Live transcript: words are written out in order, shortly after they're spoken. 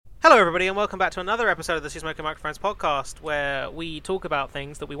Hello, everybody, and welcome back to another episode of the Two Smoking Microphones podcast, where we talk about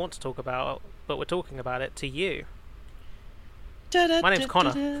things that we want to talk about, but we're talking about it to you. My name's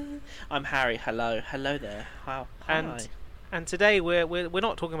Connor. I'm Harry. Hello there. Wow. Hi. And today we're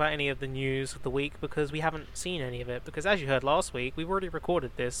not talking about any of the news of the week because we haven't seen any of it. Because as you heard last week, we've already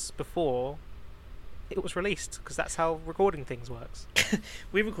recorded this before it was released, because that's how recording things works.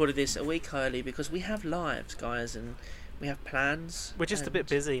 We recorded this a week early because we have lives, guys, and we have plans. We're just a bit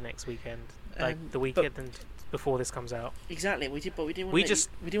busy next weekend, like the weekend and before this comes out. Exactly, we didn't want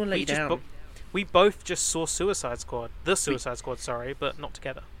to let you down. We both just saw Suicide Squad, sorry, but not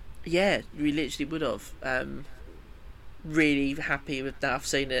together. Yeah, we literally would have. Really happy with that. I've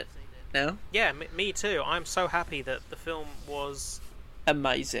seen it now. Yeah, me too. I'm so happy that the film was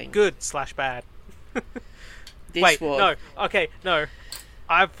amazing, good/bad. No.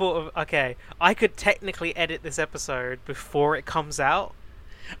 I could technically edit this episode before it comes out.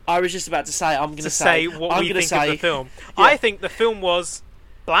 I was just about to say, I'm going to say what we think of the film. Yeah. I think the film was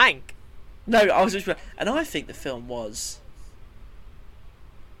blank. No, I think the film was.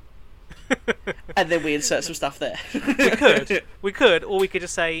 And then we insert some stuff there. we could, or we could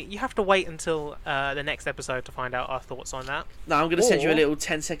just say you have to wait until the next episode to find out our thoughts on that. No, I'm going to send you a little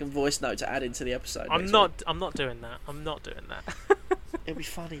 10-second voice note to add into the episode. I'm not doing that. It'll be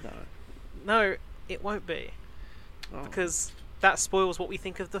funny though. No, it won't be, because that spoils what we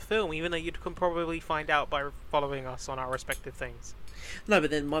think of the film. Even though you can probably find out by following us on our respective things. No,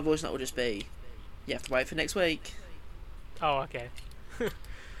 but then my voice note will just be, you have to wait for next week. Oh, okay.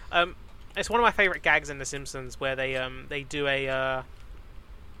 It's one of my favourite gags in The Simpsons where they do they're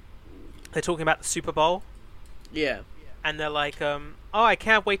talking about the Super Bowl. Yeah. And they're like, I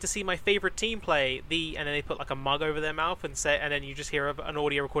can't wait to see my favourite team play and then they put like a mug over their mouth and then you just hear an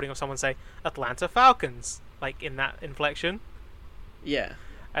audio recording of someone say Atlanta Falcons, like in that inflection. Yeah.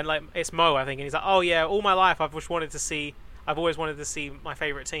 And like it's Mo, I think, and he's like, oh yeah, all my life I've always wanted to see my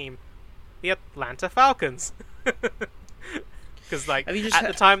favourite team, the Atlanta Falcons. Because like at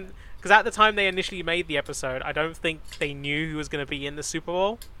the time they initially made the episode, I don't think they knew who was going to be in the Super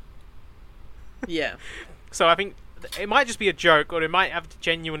Bowl. Yeah. So I think it might just be a joke, or it might have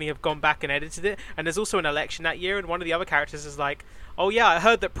genuinely have gone back and edited it. And there's also an election that year, and one of the other characters is like, oh yeah, I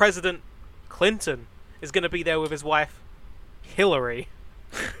heard that President Clinton is going to be there with his wife Hillary.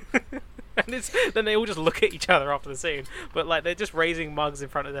 And then they all just look at each other after the scene, but like they're just raising mugs in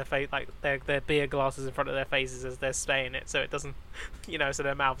front of their face, like their beer glasses in front of their faces as they're saying it, so it doesn't, so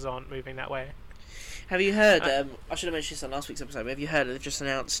their mouths aren't moving that way. Have you heard? I should have mentioned this on last week's episode. But have you heard? They've just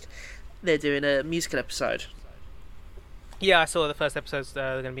announced they're doing a musical episode. Yeah, I saw the first episode's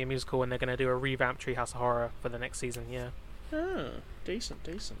they're going to be a musical, and they're going to do a revamped Treehouse of Horror for the next season. Yeah. Oh, decent.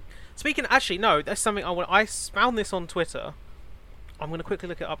 Speaking, actually, no, that's something I found this on Twitter. I'm going to quickly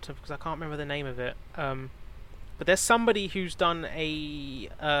look it up because I can't remember the name of it. But there's somebody who's done a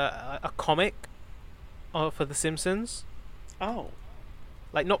comic for The Simpsons. Oh.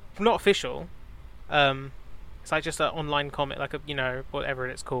 Like not official. It's like just an online comic, like whatever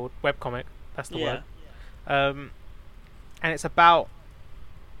it's called, webcomic. That's the word. And it's about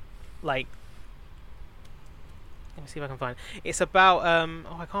like. Let me see if I can find. It's about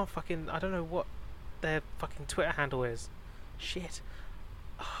I don't know what their fucking Twitter handle is. Shit.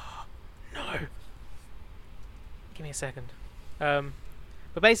 Oh, no. Give me a second. But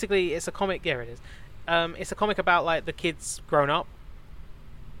basically, it's a comic. Here it is. It's a comic about like the kids grown up.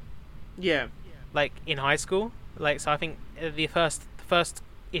 Yeah. Like in high school. Like so, I think the first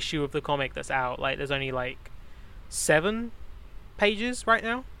issue of the comic that's out. Like there's only like 7 pages right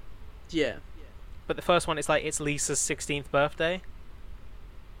now. Yeah. But the first one is like it's Lisa's 16th birthday.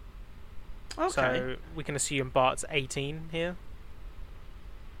 Okay. So we can assume Bart's 18 here.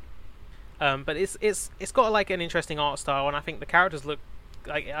 But it's got like an interesting art style, and I think the characters look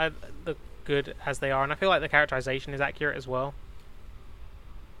good as they are, and I feel like the characterization is accurate as well.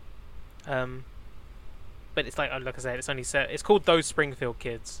 But it's like I said, it's only it's called Those Springfield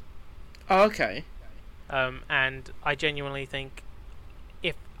Kids. Oh, okay. And I genuinely think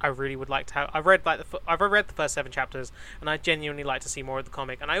if I really would like to have, I've read the first 7 chapters, and I genuinely like to see more of the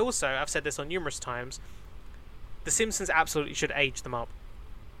comic. And I've said this on numerous times, The Simpsons absolutely should age them up.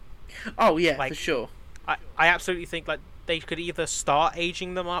 Oh yeah, for sure. I absolutely think like they could either start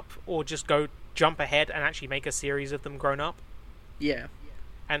aging them up or just jump ahead and actually make a series of them grown up. Yeah.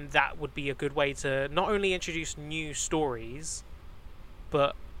 And that would be a good way to not only introduce new stories,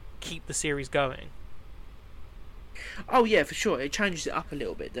 but keep the series going. Oh yeah, for sure. It changes it up a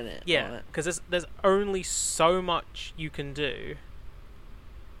little bit, doesn't it? Yeah, because there's only so much you can do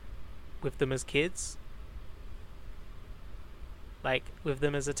with them as kids. like with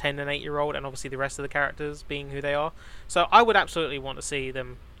them as a 10 and 8-year-old, and obviously the rest of the characters being who they are. So I would absolutely want to see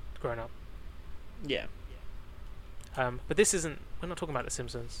them grown up. Yeah. But this isn't. We're not talking about The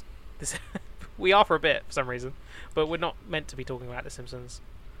Simpsons. This we are for a bit for some reason, but we're not meant to be talking about The Simpsons.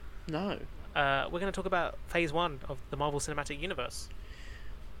 No. We're going to talk about Phase 1 of the Marvel Cinematic Universe.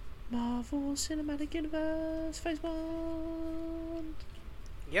 Marvel Cinematic Universe Phase 1.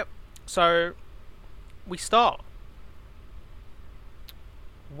 Yep. So we start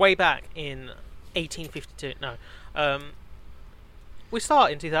way back in 1852. No. We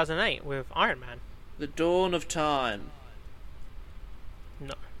start in 2008 with Iron Man. The Dawn of Time.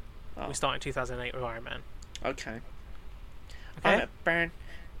 No. Oh. We start in 2008 with Iron Man. Okay. Okay. Burn.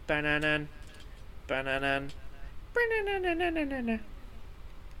 Bananan. Bananan. Bananan.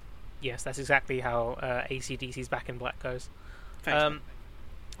 Yes, that's exactly how AC/DC's Back in Black goes. Thanks.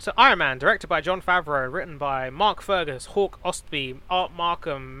 So Iron Man, directed by Jon Favreau, written by Mark Fergus, Hawk Ostby, Art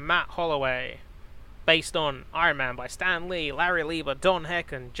Markham, Matt Holloway, based on Iron Man by Stan Lee, Larry Lieber, Don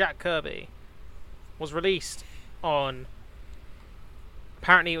Heck, and Jack Kirby. Was released on.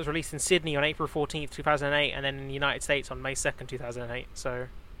 Apparently, it was released in Sydney on April 14th, 2008, and then in the United States on May 2nd, 2008. So,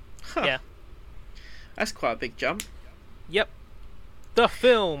 yeah. That's quite a big jump. Yep. The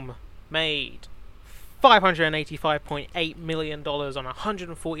film made $585.8 million on a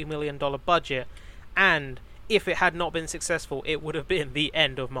 $140 million budget, and if it had not been successful, it would have been the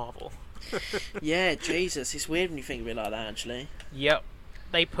end of Marvel. Yeah, Jesus, it's weird when you think of it like that, actually. Yep.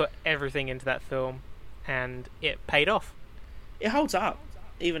 They put everything into that film, and it paid off. It holds up,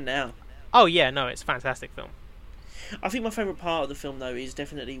 even now. Oh, yeah, no, it's a fantastic film. I think my favourite part of the film, though, is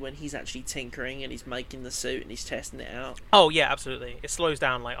definitely when he's actually tinkering and he's making the suit and he's testing it out. Oh, yeah, absolutely. It slows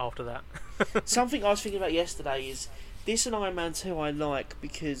down, like, after that. Something I was thinking about yesterday is this and Iron Man 2 I like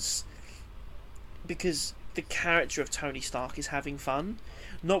because the character of Tony Stark is having fun.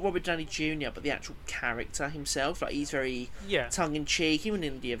 Not Robert Downey Jr., but the actual character himself. Like, he's very tongue-in-cheek. Even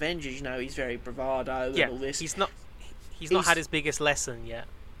in the Avengers, you know, he's very bravado and all this. He's not had his biggest lesson yet.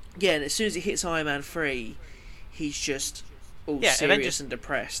 Yeah, and as soon as it hits Iron Man 3, he's just all serious Avengers, and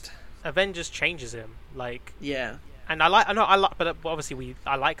depressed. Avengers changes him, like. Yeah. And I like, but obviously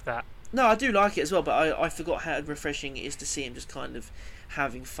I like that. No, I do like it as well, but I forgot how refreshing it is to see him just kind of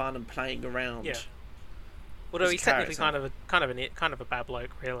having fun and playing around. Yeah. Although he's technically kind of a bad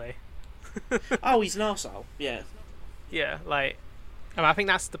bloke, really. Oh, he's an arsehole. Yeah. Yeah, like, I think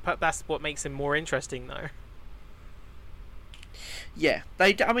that's what makes him more interesting, though. Yeah,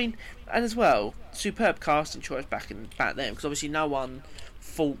 I mean, and as well, superb casting choice back then, because obviously no one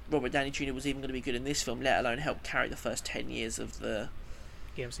thought Robert Downey Jr. was even going to be good in this film, let alone help carry the first 10 years of the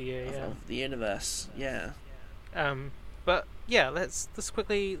MCU, of the universe. Yeah. But yeah, let's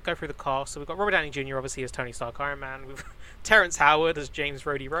quickly go through the cast. So we've got Robert Downey Jr. obviously as Tony Stark, Iron Man. We've Terrence Howard as James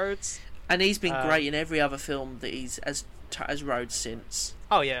Rhodey Rhodes, and he's been great in every other film that he's as Rhodes since.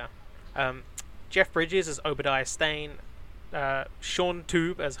 Oh yeah. Jeff Bridges as Obadiah Stane. Sean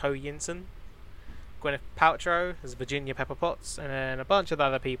Toob as Ho Yinsen, Gwyneth Paltrow as Virginia Pepper Potts, and then a bunch of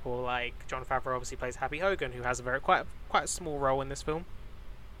other people like Jon Favreau obviously plays Happy Hogan, who has a quite a small role in this film.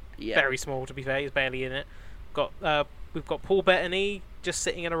 Yeah. Very small, to be fair. He's barely in it. We've got Paul Bettany just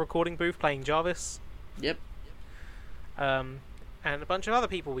sitting in a recording booth playing Jarvis. Yep. And a bunch of other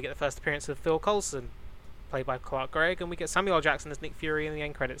people. We get the first appearance of Phil Coulson, played by Clark Gregg, and we get Samuel L. Jackson as Nick Fury in the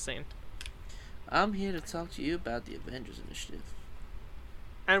end credits scene. I'm here to talk to you about the Avengers Initiative.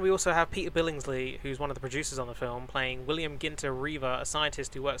 And we also have Peter Billingsley, who's one of the producers on the film, playing William Ginter Reaver, a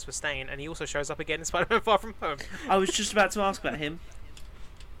scientist who works for Stane, and he also shows up again in Spider-Man Far From Home. I was just about to ask about him.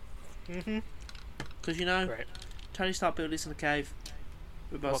 Mm-hmm. Because, you know, Tony Stark built this in a cave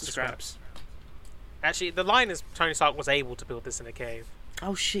with lots of scraps. Actually, the line is Tony Stark was able to build this in a cave.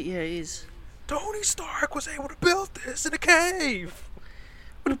 Oh shit, yeah, it is. Tony Stark was able to build this in a cave!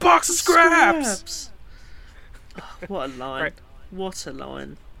 With a box of scraps! Oh, what a line. Right. What a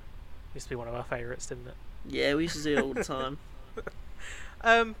line. Used to be one of our favourites, didn't it? Yeah, we used to do it all the time.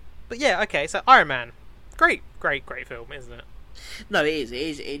 But yeah, okay, so Iron Man. Great film, isn't it? No, it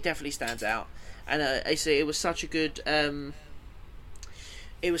is. It definitely stands out. And I say it was such a good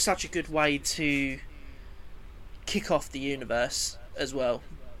way to kick off the universe as well.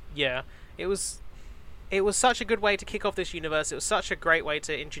 Yeah, it was such a good way to kick off this universe. It was such a great way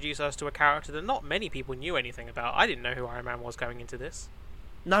to introduce us to a character that not many people knew anything about. I didn't know who Iron Man was going into this.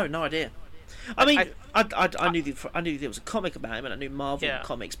 No idea. I mean, I knew there was a comic about him, and I knew Marvel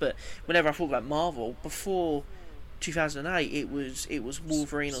comics. But whenever I thought about Marvel before 2008, it was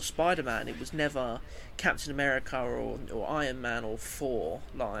Wolverine or Spider-Man. It was never Captain America or Iron Man or Thor.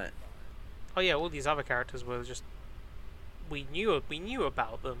 Like, oh yeah, all these other characters were just we knew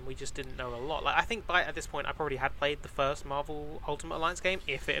about them. We just didn't know a lot. Like I think at this point, I probably had played the first Marvel Ultimate Alliance game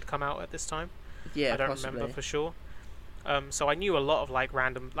if it had come out at this time. Yeah, I don't possibly. remember for sure. So I knew a lot of like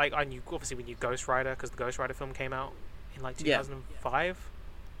random. Like I knew obviously we knew Ghost Rider because the Ghost Rider film came out in like 2005,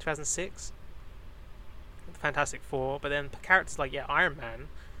 2006. Fantastic Four, but then characters like Iron Man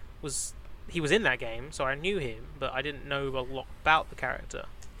was in that game, so I knew him, but I didn't know a lot about the character.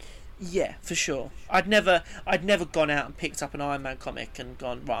 Yeah, for sure. I'd never gone out and picked up an Iron Man comic and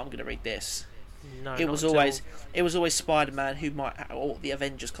gone, right, I'm going to read this. No, it was always Spider-Man or the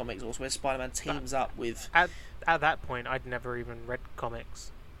Avengers comics, also where Spider-Man teams up with. At that point, I'd never even read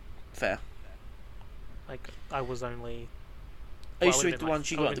comics. Fair. Like I was only. I used to read the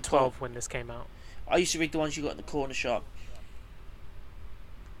ones you got at the 12 when this came out. I used to read the ones you got in the corner shop.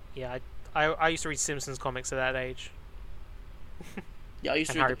 Yeah, I used to read Simpsons comics at that age. Yeah, I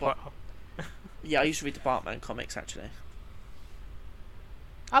used to read I used to read the Batman comics actually.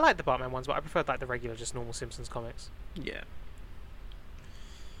 I like the Batman ones, but I preferred like the regular, just normal Simpsons comics. Yeah.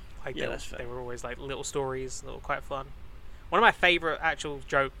 Like that's fair. They were always like little stories, that were quite fun. One of my favourite actual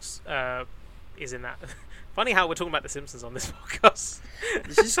jokes is in that. Funny how we're talking about the Simpsons on this podcast.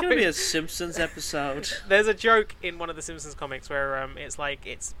 This is going to be a Simpsons episode. There's a joke in one of the Simpsons comics where it's like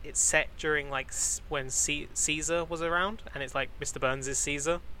it's set during like when Caesar was around, and it's like Mr. Burns is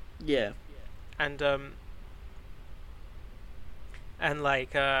Caesar. Yeah. And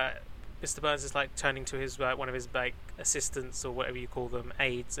like Mr. Burns is like turning to his one of his like assistants or whatever you call them,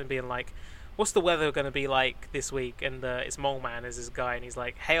 aides, and being like, "What's the weather going to be like this week?" And it's Mole Man as this guy, and he's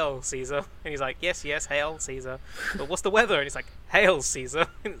like, "Hail Caesar," and he's like, "Yes, hail Caesar." But what's the weather? And he's like, "Hail Caesar."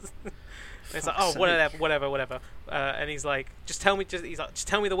 And it's like, "Oh, whatever." And he's like, "Just tell me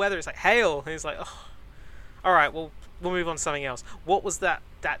the weather." It's like, "Hail," and he's like, "Oh, all right, well, we'll move on to something else. What was that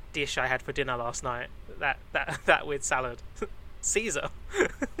dish I had for dinner last night? That with salad." Caesar.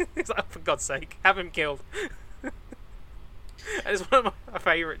 It's like, for God's sake, have him killed. It's one of my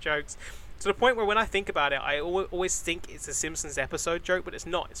favourite jokes. To the point where when I think about it, I always think it's a Simpsons episode joke, but it's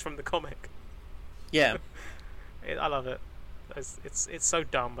not. It's from the comic. Yeah. I love it. It's so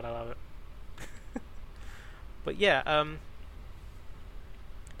dumb, but I love it. But yeah,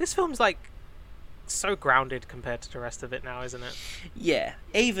 this film's like so grounded compared to the rest of it now, isn't it? Yeah.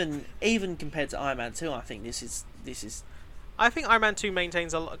 Even compared to Iron Man 2, I think this is. I think Iron Man 2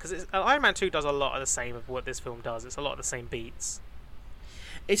 maintains a lot, because Iron Man 2 does a lot of the same of what this film does. It's a lot of the same beats.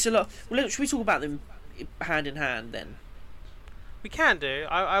 It's a lot. Well, should we talk about them hand in hand then? We can do.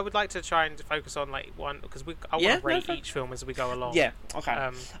 I would like to try and focus on like one, because I want to rate each film as we go along. Yeah. Okay.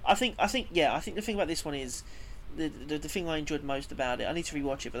 I think the thing about this one is the thing I enjoyed most about it. I need to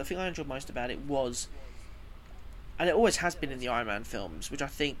rewatch it, but the thing I enjoyed most about it was, and it always has been in the Iron Man films, which I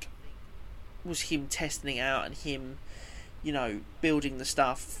think was him testing it out and him, building the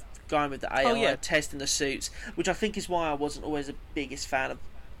stuff, going with the AI, testing the suits, which I think is why I wasn't always the biggest fan of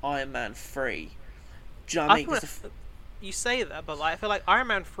Iron Man 3. Do you know what I mean? You say that, but I feel like Iron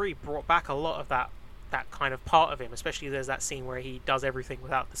Man 3 brought back a lot of that kind of part of him, especially there's that scene where he does everything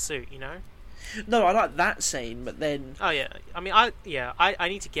without the suit, No, I like that scene, but then... Oh, yeah. I mean, I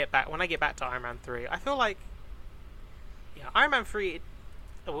need to get back... When I get back to Iron Man 3, I feel like... Yeah, Iron Man 3...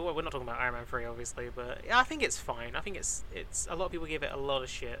 We're not talking about Iron Man 3, obviously, but I think it's fine. I think it's a lot of people give it a lot of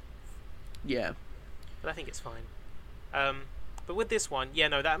shit. Yeah. But I think it's fine. But with this one,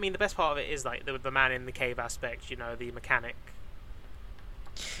 the best part of it is like the man in the cave aspect, the mechanic.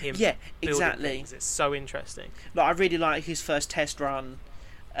 Yeah, exactly. Things. It's so interesting. Like, I really like his first test run.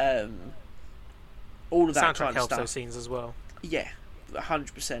 All of that kind of stuff. Soundtrack helps those scenes as well. Yeah,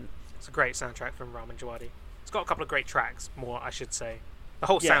 100%. It's a great soundtrack from Ramin Djawadi. It's got a couple of great tracks, I should say. The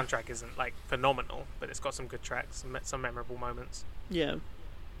whole soundtrack isn't like phenomenal, but it's got some good tracks, some memorable moments. Yeah.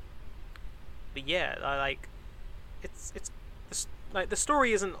 But yeah, it's like the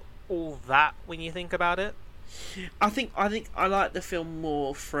story isn't all that when you think about it. I think I like the film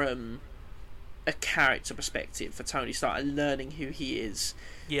more from a character perspective for Tony Stark and learning who he is.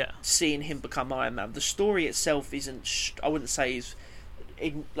 Yeah. Seeing him become Iron Man. The story itself isn't. I wouldn't say is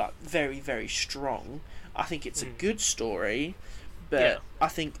very, very strong. I think it's a good story. But I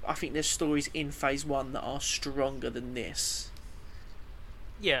think there's stories in Phase 1 that are stronger than this.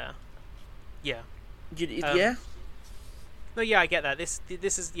 Yeah. Yeah. Yeah? No, yeah, I get that. This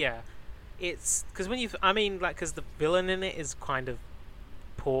is, it's... Because when because the villain in it is kind of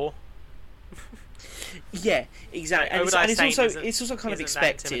poor. Yeah, exactly. It's also kind of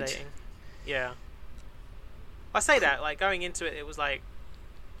expected. Yeah. I say that, like, going into it, it was like...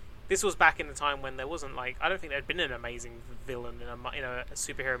 This was back in the time when there wasn't, like... I don't think there had been an amazing villain in a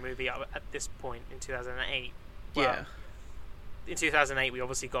superhero movie at this point in 2008. Well, yeah. in 2008 we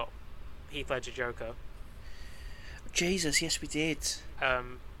obviously got Heath Ledger Joker. Jesus, yes, we did.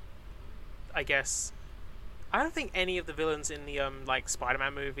 I guess I don't think any of the villains in the like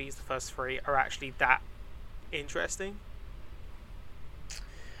Spider-Man movies, the first three, are actually that interesting.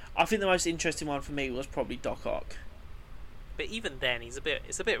 I think the most interesting one for me was probably Doc Ock. But even then, it's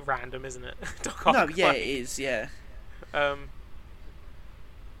a bit random, isn't it? Doc Ock, No, yeah, like, it is, yeah.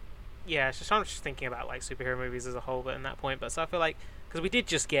 Yeah, it's just I'm just thinking about like superhero movies as a whole, but in that point, but so I feel like because we did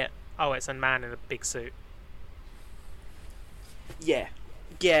just get it's a man in a big suit. Yeah.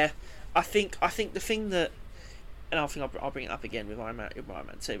 I think the thing that, and I think I'll bring it up again with Iron Man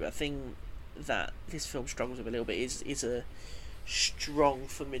 2, but the thing that this film struggles with a little bit is a strong,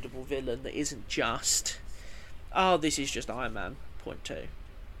 formidable villain that isn't just, this is just Iron Man, point two.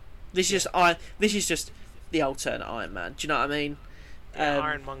 This is just the alternate Iron Man. Do you know what I mean? Yeah,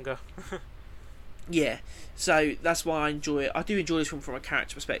 Ironmonger. Yeah. So that's why I enjoy it. I do enjoy this film from a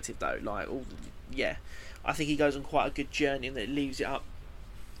character perspective, though. Like, I think he goes on quite a good journey, and it leaves it up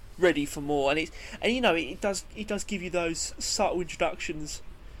ready for more. And it does give you those subtle introductions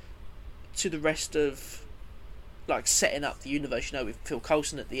to the rest of, like, setting up the universe. With Phil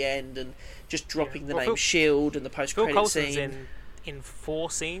Coulson at the end, and just dropping the name Shield and the post-credit Phil scene. Coulson's in 4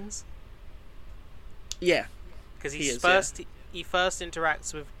 scenes. Yeah, because he first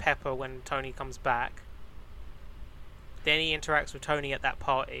interacts with Pepper when Tony comes back. Then he interacts with Tony at that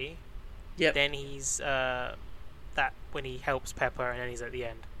party. Yep. Then he's that when he helps Pepper, and then he's at the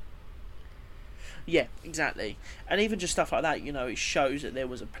end. Yeah, exactly. And even just stuff like that, it shows that there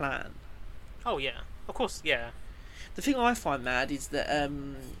was a plan. Oh yeah, of course, yeah. The thing I find mad is that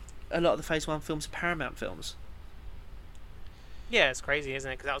a lot of the Phase 1 films are Paramount films. Yeah, it's crazy,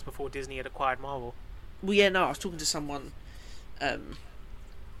 isn't it? Because that was before Disney had acquired Marvel. Well, yeah, no, I was talking to someone that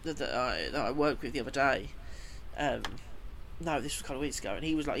I worked with the other day. No, this was a couple of weeks ago, and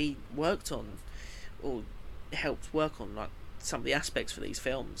he was like, he worked on, or helped work on, like, some of the aspects for these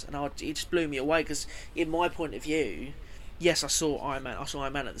films, and it just blew me away, because in my point of view, yes, I saw Iron Man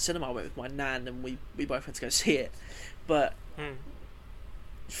at the cinema. I went with my nan, and we both went to go see it, but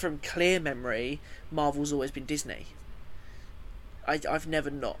from clear memory, Marvel's always been Disney. I've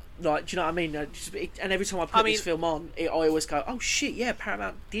never not, like, do you know what I mean? And every time I put this film on, I always go, oh shit, yeah,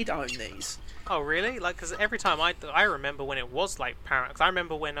 Paramount did own these. Oh really? Like, because every time I remember when it was like Paramount. Because I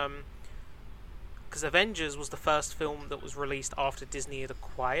remember when because Avengers was the first film that was released after Disney had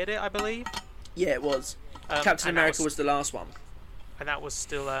acquired it, I believe. Yeah, it was. Captain America was the last one, and that was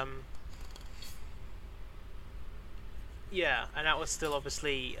still yeah, and that was still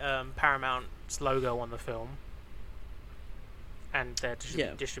obviously Paramount's logo on the film. And their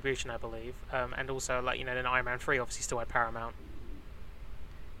distribution, I believe, and also, like, then Iron Man 3 obviously still had Paramount.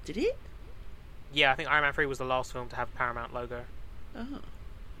 Did it? Yeah, I think Iron Man 3 was the last film to have a Paramount logo. Oh.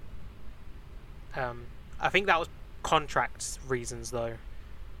 I think that was contract reasons, though.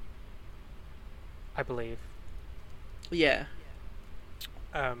 I believe. Yeah.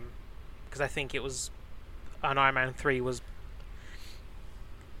 Because I think it was, an Iron Man 3 was.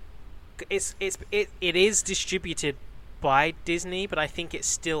 It is distributed by Disney, but I think it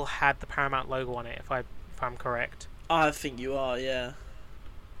still had the Paramount logo on it, if I'm correct. I think you are, yeah.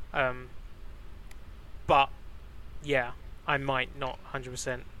 But yeah, I might not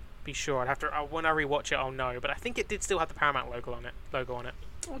 100% be sure. I'd have to when I rewatch it, I'll know. But I think it did still have the Paramount logo on it.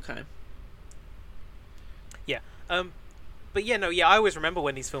 Okay. Yeah. But yeah, no, yeah. I always remember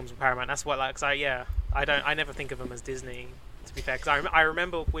when these films were Paramount. That's what, like, I never think of them as Disney. To be fair, because I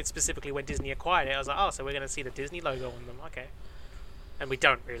remember specifically when Disney acquired it, I was like, oh, so we're going to see the Disney logo on them, okay. And we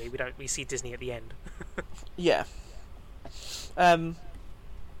don't really. We see Disney at the end. Yeah. But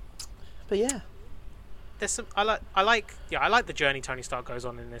yeah. There's some. I like the journey Tony Stark goes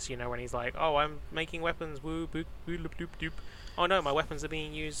on in this. When he's like, oh, I'm making weapons. Woo, boop, woo, loop, doop, doop. Oh no, my weapons are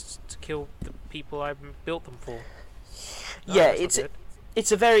being used to kill the people I built them for. Oh, yeah,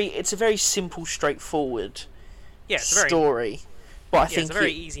 it's a very simple, straightforward. Yeah, story, but I think it's a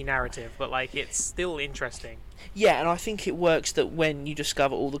very easy narrative, but like it's still interesting. Yeah, and I think it works that when you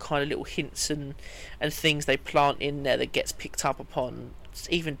discover all the kind of little hints and things they plant in there that gets picked up upon,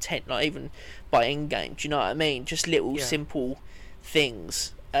 even not even by Endgame. Do you know what I mean? Just little simple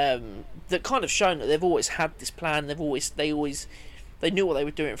things that kind of shown that they've always had this plan. They knew what they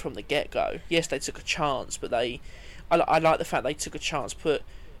were doing from the get go. Yes, they took a chance, but I like the fact they took a chance, put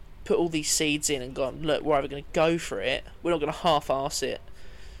all these seeds in and gone, look, we're either going to go for it, we're not going to half-arse it.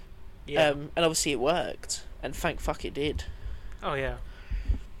 Yeah. And obviously it worked, and thank fuck it did. Oh yeah.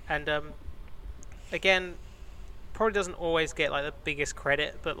 And again, probably doesn't always get like the biggest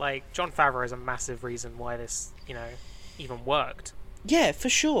credit, but like Jon Favreau is a massive reason why this, even worked. Yeah, for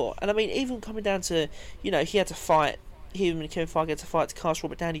sure. And I mean, even coming down to, he had to fight. Him and Kevin Feige had to fight to cast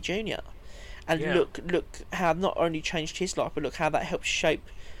Robert Downey Jr. And Yeah. look how not only changed his life, but look how that helped shape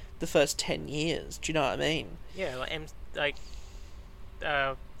the first 10 years. Do you know what I mean? Yeah,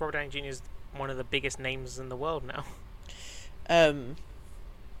 Robert Downey Jr. is one of the biggest names in the world now.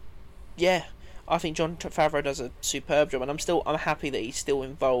 Yeah, I think Jon Favreau does a superb job, and I'm happy that he's still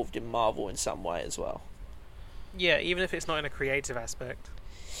involved in Marvel in some way as well. Yeah, even if it's not in a creative aspect.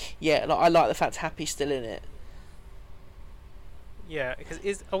 Yeah, I like the fact Happy's still in it. Yeah, because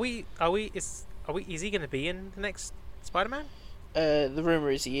is he going to be in the next Spider-Man? The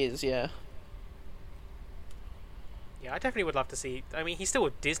rumor is he is, yeah. Yeah, I definitely would love to see. I mean, he's still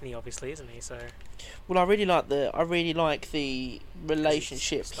with Disney, obviously, isn't he? So. Well, I really like the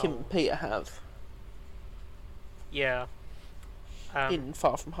relationship him and Peter have. Yeah. In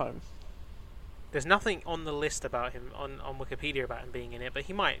Far From Home. There's nothing on the list about him on Wikipedia about him being in it, but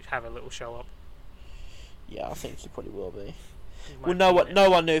he might have a little show up. Yeah, I think he probably will be. He Well, might no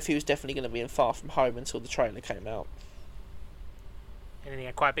one knew if he was definitely going to be in Far From Home until the trailer came out. And then he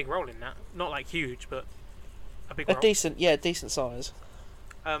had quite a big role in that. Not like huge, but a big role. Decent size.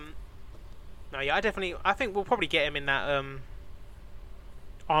 No, yeah, I think we'll probably get him in that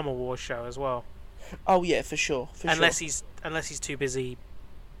Armor Wars show as well. Oh yeah, for sure. Unless he's too busy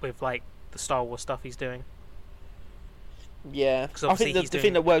with like the Star Wars stuff he's doing. Yeah, I think the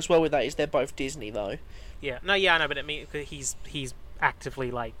thing that works well with that is they're both Disney though. Yeah, no, yeah, I know, but it means he's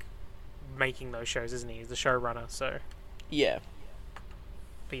actively like making those shows, isn't he? He's the showrunner, so. Yeah.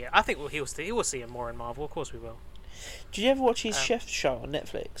 But yeah, I think we'll see him more in Marvel. Of course we will. Did you ever watch his chef show on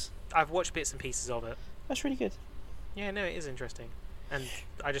Netflix? I've watched bits and pieces of it. That's really good. Yeah, no, it is interesting, and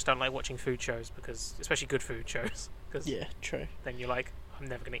I just don't like watching food shows because, especially good food shows, because yeah, true. Then you're like, I'm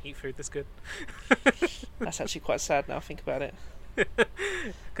never going to eat food this good. That's actually quite sad now. I think about it.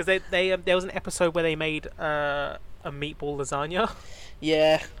 Because there was an episode where they made a meatball lasagna.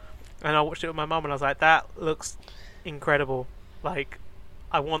 Yeah. And I watched it with my mum, and I was like, that looks incredible. Like,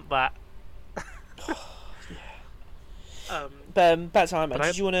 I want that. But back to Iron Man.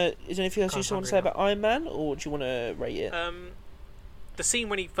 Is there anything else you want to say now. about Iron Man, or do you want to rate it? The scene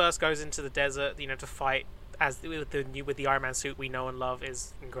when he first goes into the desert, to fight with the Iron Man suit we know and love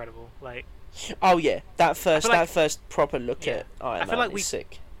is incredible. Like, oh yeah, that first proper look at Iron Man is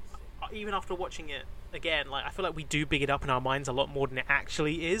sick. Even after watching it again, like, I feel like we do big it up in our minds a lot more than it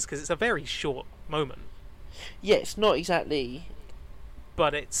actually is, because it's a very short moment. Yeah, it's not exactly.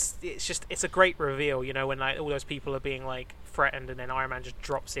 But it's a great reveal, when like all those people are being like threatened, and then Iron Man just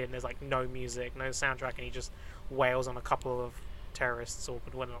drops in. There's like no music, no soundtrack, and he just wails on a couple of terrorists, or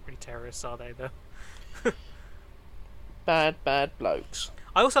well, not really terrorists, are they? Bad blokes.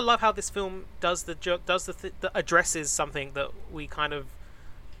 I also love how this film that addresses something that we kind of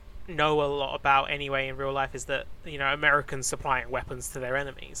know a lot about anyway in real life, is that Americans supplying weapons to their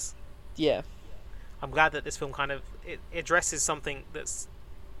enemies. Yeah. I'm glad that this film kind of it addresses something that's,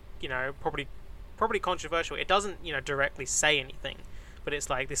 probably controversial. It doesn't, directly say anything, but it's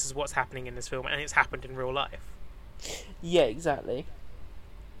like, this is what's happening in this film, and it's happened in real life. Yeah, exactly.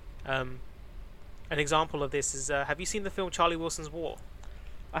 An example of this is, have you seen the film Charlie Wilson's War?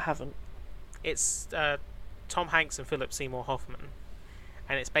 I haven't. It's Tom Hanks and Philip Seymour Hoffman,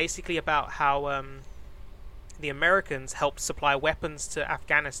 and it's basically about how the Americans helped supply weapons to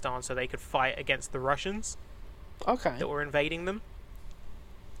Afghanistan so they could fight against the Russians. Okay. That were invading them.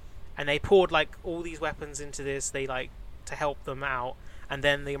 And they poured like all these weapons into this, to help them out, and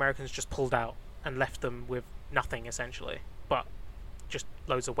then the Americans just pulled out and left them with nothing essentially, but just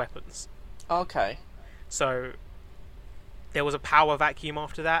loads of weapons. Okay. So there was a power vacuum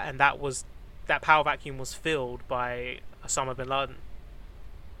after that, and that power vacuum was filled by Osama bin Laden.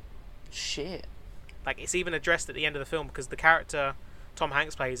 Shit. Like, it's even addressed at the end of the film, because the character Tom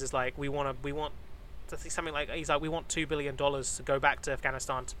Hanks plays is like, we want something like, he's like, we want $2 billion to go back to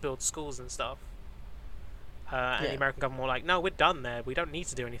Afghanistan to build schools and stuff. And the American government were like, no, we're done there. We don't need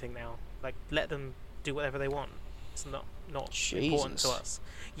to do anything now. Like, let them do whatever they want. It's not important to us.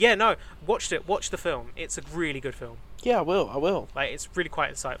 Yeah, no, watch the film. It's a really good film. Yeah, I will. Like, it's really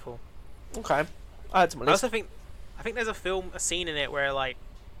quite insightful. Okay. I had to. I also think there's a scene in it where, like,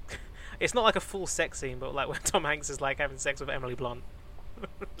 it's not like a full sex scene, but like where Tom Hanks is like having sex with Emily Blunt.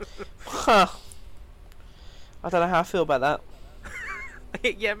 Huh. I don't know how I feel about that.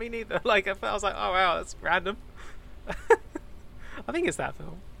 Yeah, me neither. Like, I was like, oh wow, that's random. I think it's that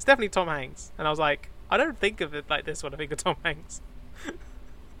film. It's definitely Tom Hanks, and I was like, I don't think of it like this when I think of Tom Hanks.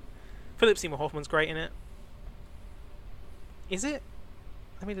 Philip Seymour Hoffman's great in it. Is it?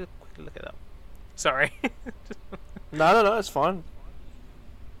 Let me just quickly look it up. Sorry. No, it's fine.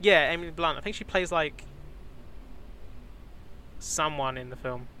 Yeah, Emily Blunt. I think she plays like someone in the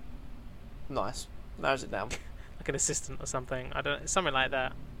film, Nice. Narrows it down. like an assistant or something. I don't, something like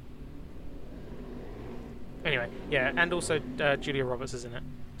that. Anyway, yeah, and also Julia Roberts is in it.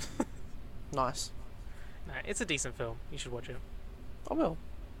 Nice. No, it's a decent film. You should watch it. I will.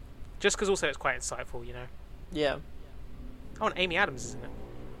 Just because also it's quite insightful, you know. Yeah. Oh, and Amy Adams is in it.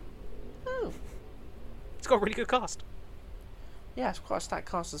 Oh. It's got a really good cast. Yeah, it's quite a stacked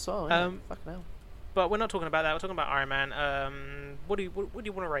cast as well. Yeah. Fucking hell. But we're not talking about that. We're talking about Iron Man. What do you want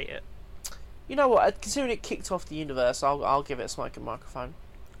to rate it? You know what? Considering it kicked off the universe, I'll give it a smoking microphone.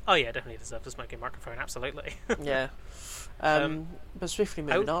 Oh yeah, definitely deserves a smoking microphone. Absolutely. Yeah. But swiftly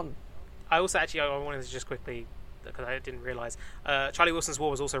moving on. I also actually I wanted to just quickly, because I didn't realise, Charlie Wilson's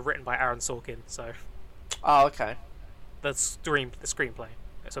War was also written by Aaron Sorkin. So Oh, okay. the screenplay.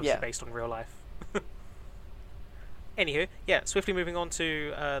 It's obviously based on real life. Anywho, yeah, swiftly moving on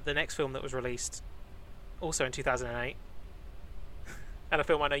to the next film that was released, also in 2008, and a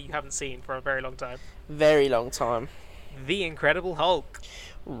film I know you haven't seen for a very long time. Very long time. The Incredible Hulk.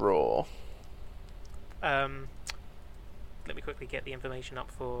 Raw. Let me quickly get the information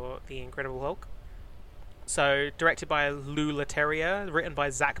up for The Incredible Hulk. So, directed by Lou Leterrier, written by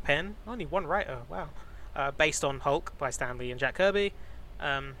Zach Penn. Only one writer, wow. Based on Hulk by Stan Lee and Jack Kirby.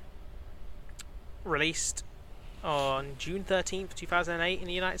 Released on June 13th, 2008 in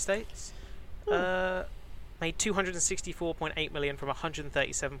the United States. Made $264.8 million from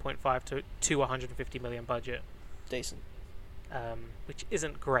 $137.5 to $150 million budget. Decent. Which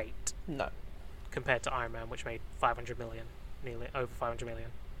isn't great. No. Compared to Iron Man, which made 500 million, nearly over 500 million.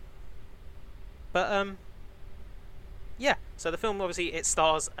 But yeah. So the film obviously it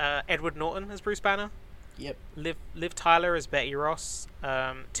stars Edward Norton as Bruce Banner. Yep. Liv Tyler as Betty Ross.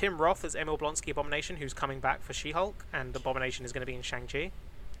 Tim Roth as Emil Blonsky Abomination, who's coming back for She-Hulk, and Abomination is going to be in Shang-Chi.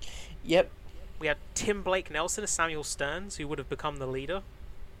 Yep. We had Tim Blake Nelson as Samuel Stearns, who would have become the leader.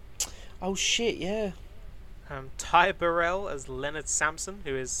 Oh shit! Yeah. Ty Burrell as Leonard Sampson,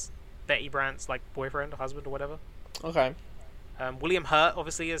 who is Betty Brant's like boyfriend or husband or whatever. Okay. William Hurt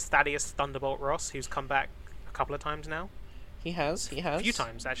obviously as Thaddeus Thunderbolt Ross, who's come back a couple of times now. He has. A few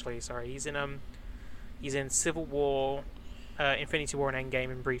times actually. Sorry, he's in Civil War, Infinity War, and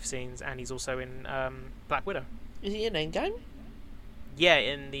Endgame in brief scenes, and he's also in Black Widow. Is he in Endgame? Yeah,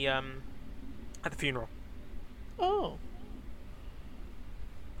 in the at the funeral. Oh.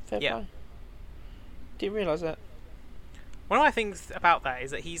 Fair play. Didn't realise that. One of my things about that is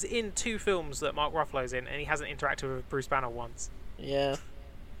that he's in 2 films that Mark Ruffalo's in, and he hasn't interacted with Bruce Banner once. Yeah.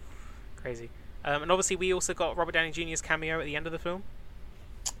 Crazy. And obviously we also got Robert Downey Jr.'s cameo at the end of the film.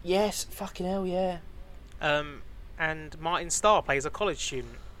 Yes, fucking hell, yeah. And Martin Starr plays a college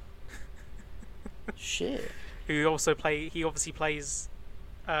student. Shit. He obviously plays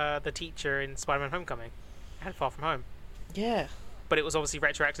the teacher in Spider-Man Homecoming and Far From Home. Yeah. But it was obviously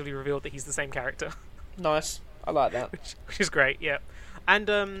retroactively revealed that he's the same character. Nice. I like that. which is great, yeah. And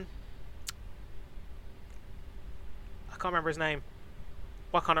I can't remember his name.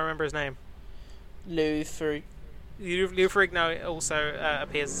 Why can't I remember his name? Lou Ferrigno also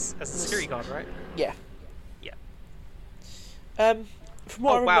appears as the security guard, right? Yeah. Yeah. From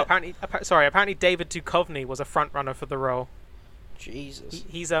what apparently David Duchovny was a front runner for the role. Jesus.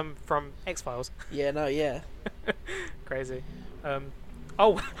 He's from X-Files. Yeah, no, yeah. Crazy.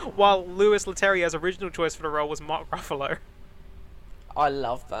 While Louis Leterrier's original choice for the role was Mark Ruffalo. I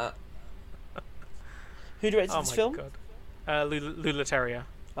love that. Who directed this film? Oh my god. Lou Leterrier.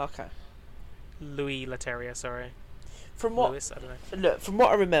 Okay. Louis Leterrier, sorry. From what? Louis, I don't know. Look, from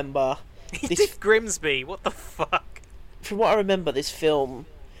what I remember, he did Grimsby. What the fuck? From what I remember, this film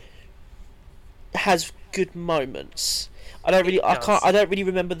has good moments. I don't really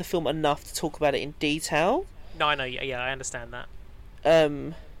remember the film enough to talk about it in detail. No, I know. Yeah, I understand that.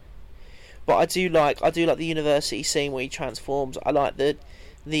 But I do like the university scene where he transforms. I like the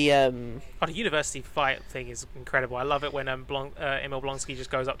university fight thing is incredible. I love it when Emil Blonsky just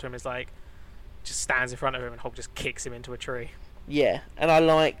goes up to him, and is like, just stands in front of him, and Hulk just kicks him into a tree. Yeah, and I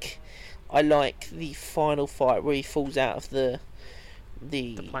like the final fight where he falls out of the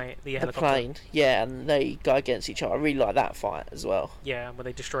plane. Yeah, and they go against each other. I really like that fight as well. Yeah, where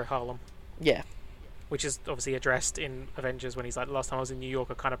they destroy Harlem. Yeah. Which is obviously addressed in Avengers when he's like, the last time I was in New York,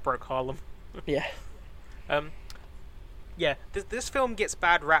 I kind of broke Harlem. Yeah. Yeah, this film gets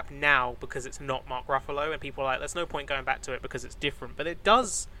bad rap now because it's not Mark Ruffalo, and people are like, there's no point going back to it because it's different. But it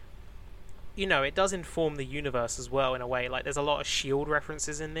does, it does inform the universe as well in a way. Like, there's a lot of S.H.I.E.L.D.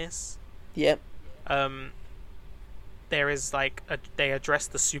 references in this. Yep. There is, they address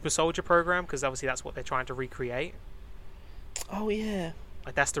the Super Soldier program, because obviously that's what they're trying to recreate. Oh yeah.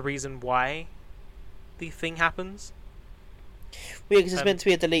 Like that's the reason why the thing happens. Yeah, because there's meant to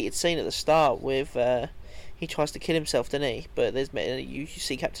be a deleted scene at the start with he tries to kill himself, doesn't he? But there's you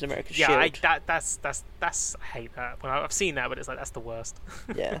see Captain America's shield. That's I hate that. Well, I've seen that, but it's like that's the worst.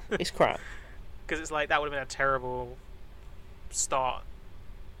 Yeah, it's crap. Because it's like that would have been a terrible start.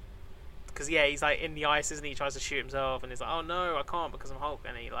 Because yeah, he's like in the ice, isn't he? He tries to shoot himself, and he's like, "Oh no, I can't because I'm Hulk,"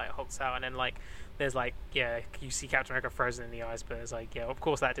 and he like hulks out, and then like there's like you see Captain America frozen in the ice, but it's like of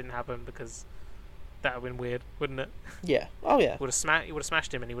course that didn't happen because that would have been weird, wouldn't it? Yeah. Oh yeah. He would have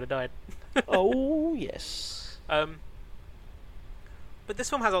smashed him, and he would have died. Oh yes. But this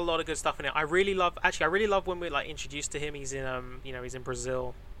film has a lot of good stuff in it. I really love when we're like introduced to him. He's in he's in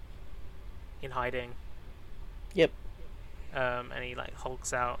Brazil, in hiding. Yep. And he like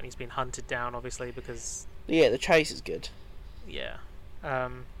hulks out, and he's been hunted down, obviously because the chase is good. Yeah.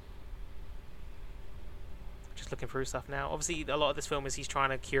 Just looking through stuff now. Obviously, a lot of this film is he's trying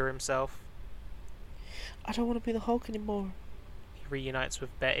to cure himself. I don't want to be the Hulk anymore. He reunites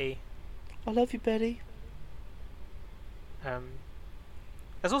with Betty. I love you, Betty.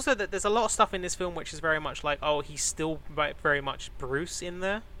 There's also there's a lot of stuff in this film which is very much like, he's still very much Bruce in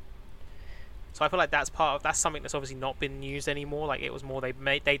there. So I feel like that's something that's obviously not been used anymore. Like it was more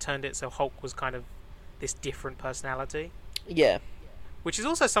they turned it so Hulk was kind of this different personality. Yeah. Which is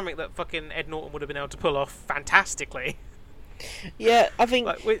also something that fucking Ed Norton would have been able to pull off fantastically. Yeah, I think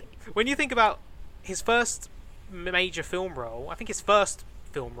like, when you think about his first major film role, I think his first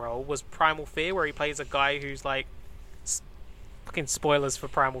film role was Primal Fear, where he plays a guy who's like fucking spoilers for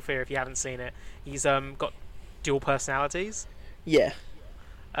Primal Fear if you haven't seen it. He's got dual personalities. Yeah.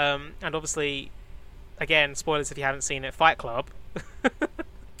 And obviously, again, spoilers if you haven't seen it, Fight Club.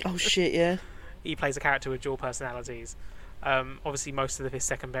 Oh shit, yeah. He plays a character with dual personalities. Obviously, most of his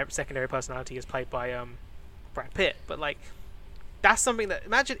secondary personality is played by Brad Pitt. But like, that's something that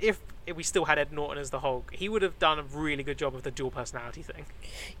imagine if we still had Ed Norton as the Hulk, he would have done a really good job of the dual personality thing.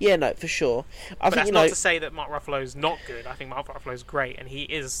 Yeah, no, for sure. But that's not to say that Mark Ruffalo's not good. I think Mark Ruffalo's great, and he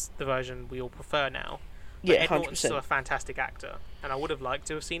is the version we all prefer now. But yeah, 100%. Ed Norton's still a fantastic actor, and I would have liked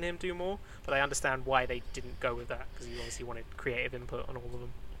to have seen him do more, but I understand why they didn't go with that, because he obviously wanted creative input on all of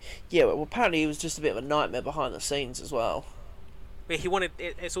them. Yeah, well, apparently he was just a bit of a nightmare behind the scenes as well. But he wanted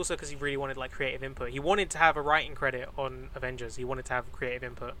it's also because he really wanted like creative input. He wanted to have a writing credit on Avengers. He wanted to have creative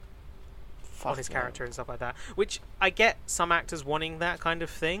input on his character and stuff like that. Which I get some actors wanting that kind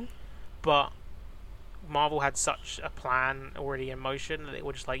of thing, but Marvel had such a plan already in motion that they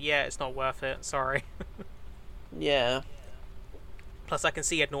were just like, yeah, it's not worth it. Sorry. Yeah. Plus, I can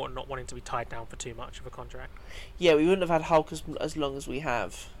see Ed Norton not wanting to be tied down for too much of a contract. Yeah, we wouldn't have had Hulk as long as we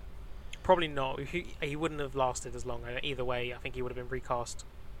have. Probably not. He wouldn't have lasted as long. Either way, I think he would have been recast.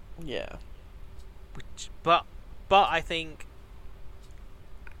 Yeah. But I think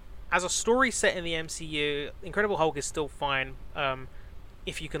as a story set in the MCU, Incredible Hulk is still fine.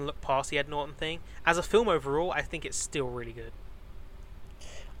 If you can look past the Ed Norton thing, as a film overall, I think it's still really good.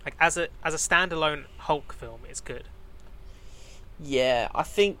 Like as a standalone Hulk film, it's good. Yeah, I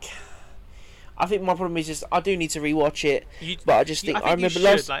think my problem is just I do need to rewatch it, but I just think I remember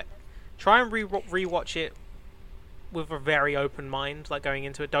try and rewatch it with a very open mind, like going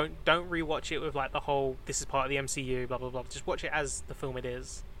into it. Don't rewatch it with like the whole this is part of the MCU, blah blah blah. Just watch it as the film it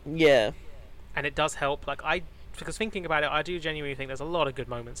is. Yeah, and it does help. Because thinking about it, I do genuinely think there's a lot of good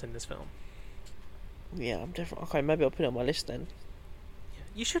moments in this film. Yeah, I'm definitely okay. Maybe I'll put it on my list then.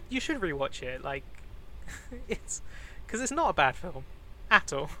 You should rewatch it. Like it's because it's not a bad film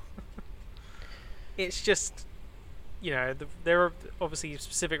at all. It's just there are obviously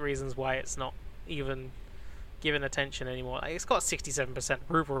specific reasons why it's not even given attention anymore. Like, it's got 67%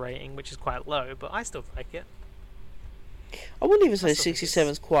 approval rating, which is quite low, but I still like it. I wouldn't even say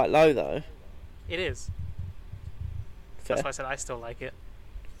 67 is quite low though. It is. Fair. That's why I said I still like it.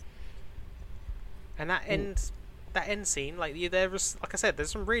 And that end scene, like there's like I said,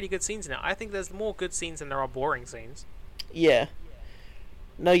 there's some really good scenes in it. I think there's more good scenes than there are boring scenes. Yeah.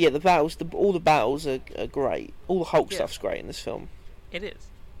 No, yeah, the battles, all the battles are great. All the Hulk stuff's great in this film. It is.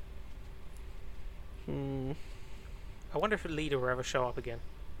 Hmm. I wonder if a leader will ever show up again.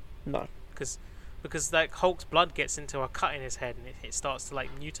 No. Because like Hulk's blood gets into a cut in his head and it starts to like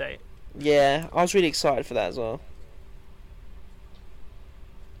mutate. Yeah, I was really excited for that as well.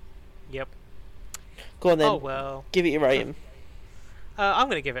 Yep. Go on then. Oh well. Give it your rating. I'm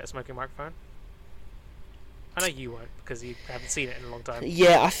going to give it a smoking microphone. I know you won't because you haven't seen it in a long time.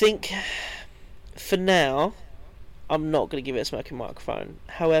 Yeah, I think for now I'm not going to give it a smoking microphone.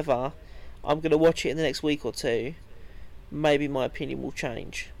 However, I'm going to watch it in the next week or two. Maybe my opinion will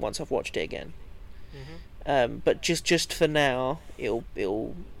change once I've watched it again. But just for now, it'll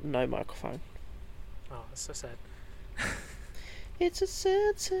no microphone. Oh, that's so sad. It's a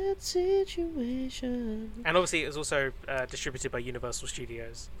sad situation. And obviously, it was also distributed by Universal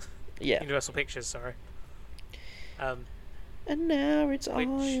Studios. Yeah. Universal Pictures, sorry. And now it's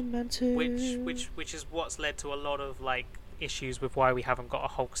Iron Man 2. Which is what's led to a lot of like issues with why we haven't got a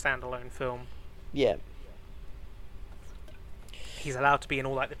Hulk standalone film. Yeah. He's allowed to be in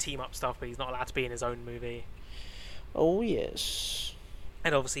all like the team up stuff, but he's not allowed to be in his own movie. Oh yes.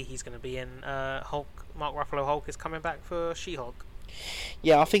 And obviously, he's going to be in Hulk. Mark Ruffalo Hulk is coming back for She-Hulk.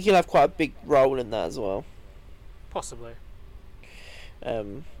 Yeah, I think he'll have quite a big role in that as well. Possibly.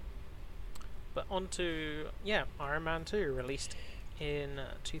 But on to Iron Man 2, released in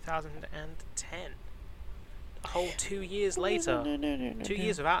 2010. A whole 2 years later. No. 2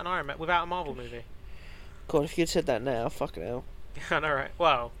 years without without a Marvel movie. God, if you'd said that now, fucking hell. I know, right?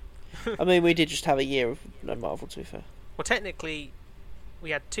 Well, I mean, we did just have a year of no Marvel, to be fair. well, technically,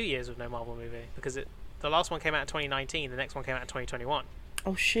 we had 2 years with no Marvel movie because the last one came out in 2019, the next one came out in 2021.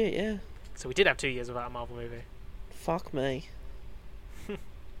 Oh shit, yeah. So we did have 2 years without a Marvel movie. Fuck me.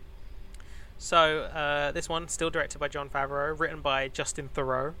 So this one still directed by Jon Favreau, written by Justin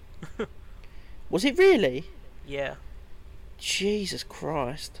Theroux. Was it really? Yeah. Jesus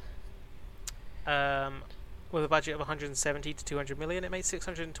Christ. With a budget of 170 to 200 million, it made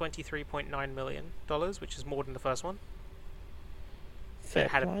 $623.9 million, which is more than the first one. Fair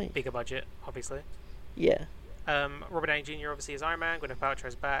It had play. a bigger budget, obviously. Yeah. Robert Downey Jr. obviously as Iron Man, Gwyneth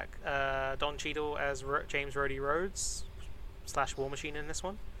Paltrow's back, Don Cheadle as James Rhodey Rhodes / War Machine in this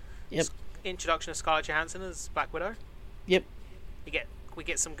one. Yep. Introduction of Scarlett Johansson as Black Widow. Yep. We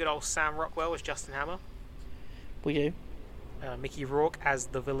get some good old Sam Rockwell as Justin Hammer. We do. Mickey Rourke as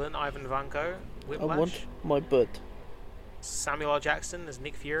the villain Ivan Vanko. Whiplash. I want my bud. Samuel L. Jackson as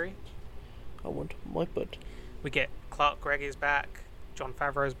Nick Fury. I want my bud. We get Clark Gregg is back. Jon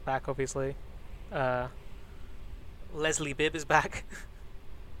Favreau's back, obviously. Leslie Bibb is back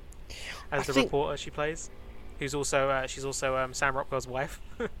as the reporter she plays, who's also she's also Sam Rockwell's wife.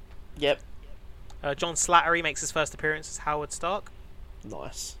 Yep. John Slattery makes his first appearance as Howard Stark.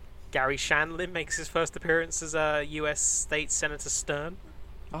 Nice. Gary Shandling makes his first appearance as U.S. State Senator Stern.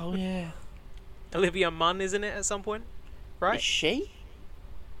 Oh yeah. Olivia Munn is in it at some point, right? Is she?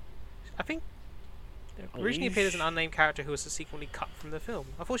 I think originally appeared as an unnamed character who was subsequently cut from the film.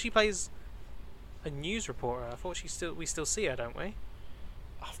 I thought she plays a news reporter. I thought we still see her, don't we?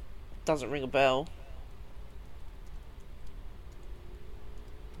 Doesn't ring a bell.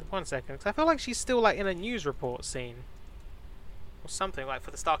 1 second, because I feel like she's still like in a news report scene or something, like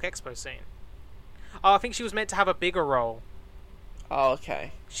for the Stark Expo scene. Oh, I think she was meant to have a bigger role. Oh,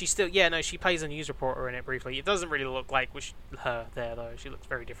 okay. She still, she plays a news reporter in it briefly. It doesn't really look like her there though. She looks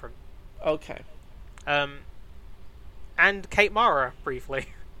very different. Okay. And Kate Mara briefly.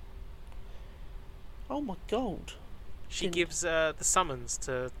 Oh my god. She gives the summons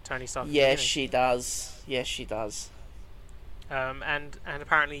to Tony Stark. Yes, she does. Yes, she does. And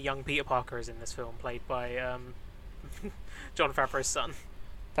apparently young Peter Parker is in this film, played by Jon Favreau's son.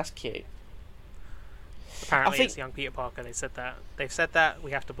 That's cute. Apparently it's young Peter Parker. They've said that.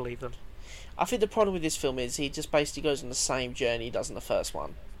 We have to believe them. I think the problem with this film is he just basically goes on the same journey he does in the first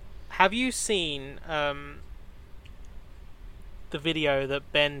one. Have you seen the video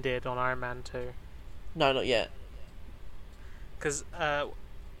that Ben did on Iron Man 2? No, not yet. Because the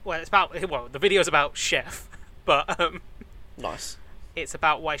video's about Chef, but nice. It's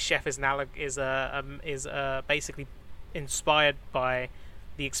about why Chef is basically inspired by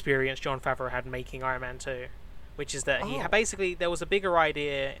the experience Jon Favreau had making Iron Man 2, which is that there was a bigger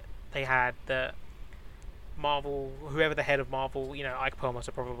idea they had that Marvel, whoever the head of Marvel, Ike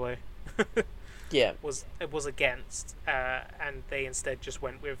Perlmutter probably, yeah, was against, and they instead just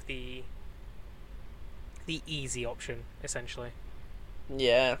went with the easy option, essentially.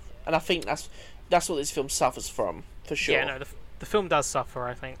 Yeah, and I think that's what this film suffers from, for sure. Yeah, no, the film does suffer,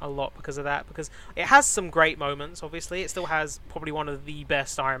 I think, a lot because of that, because it has some great moments, obviously. It still has probably one of the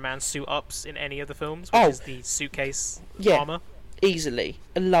best Iron Man suit-ups in any of the films, which is the suitcase armor. Easily.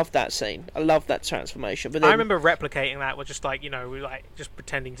 I love that scene. I love that transformation. But then, I remember replicating that with just just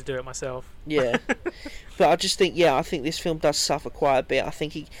pretending to do it myself. Yeah. But I just think, I think this film does suffer quite a bit. I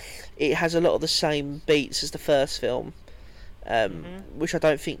think it has a lot of the same beats as the first film, which I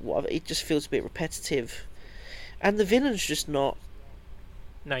don't think, it just feels a bit repetitive. And the villain's just not.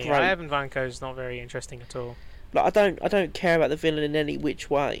 No, Ivan Vanko's not very interesting at all. Like I don't care about the villain in any which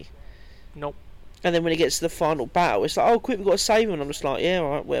way. Nope. And then when it gets to the final battle, it's like, oh, quick, we've got to save him. And I'm just like, yeah,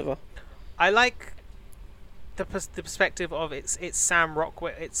 alright, whatever. I like the perspective of it's Sam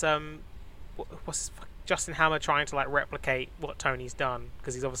Rockwell. It's what's his Justin Hammer trying to like replicate what Tony's done,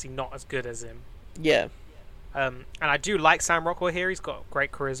 because he's obviously not as good as him. Yeah. And I do like Sam Rockwell here. He's got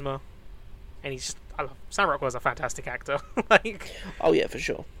great charisma, and Sam Rockwell's a fantastic actor. Like, oh yeah, for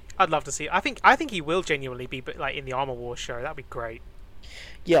sure. I'd love to see. I think he will genuinely be like in the Armor Wars show. That'd be great.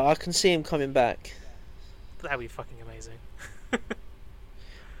 Yeah, I can see him coming back. That'd be fucking amazing.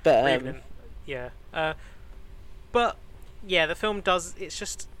 But yeah. But yeah, the film does. It's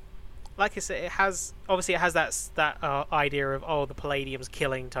just like I said. It has that idea of the Palladium's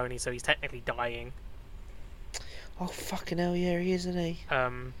killing Tony, so he's technically dying. Oh fucking hell, yeah, he is, isn't he?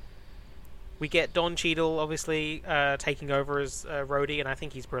 We get Don Cheadle obviously taking over as Rhodey, and I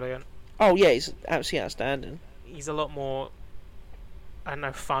think he's brilliant. Oh yeah, he's absolutely outstanding. He's a lot more, I don't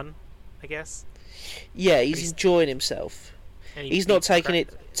know, fun, I guess. Yeah, he's enjoying himself. He's not taking it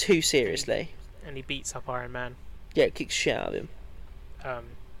too seriously. And he beats up Iron Man. Yeah, kicks shit out of him.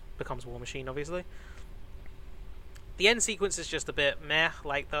 Becomes War Machine, obviously. The end sequence is just a bit meh.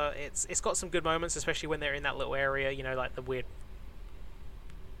 Like it's got some good moments, especially when they're in that little area. You know, like the weird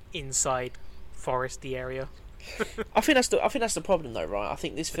inside foresty area. I think that's the problem, though, right? I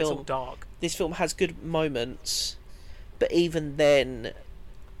think this film, it's all dark. This film has good moments, but even then,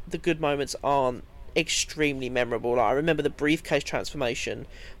 the good moments aren't extremely memorable. Like, I remember the briefcase transformation,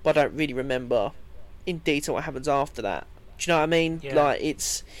 but I don't really remember in detail what happens after that. Do you know what I mean? Yeah. Like,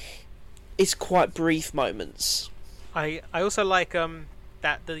 it's quite brief moments. I also like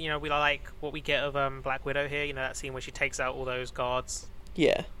that we like what we get of Black Widow here. You know, that scene where she takes out all those guards.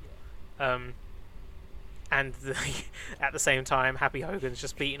 Yeah. And at the same time, Happy Hogan's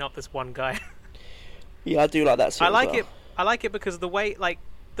just beating up this one guy. Yeah, I do like that scene. I like it. I like it because the way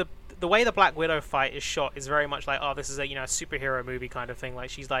the way the Black Widow fight is shot is very much like, oh, this is a superhero movie kind of thing. Like,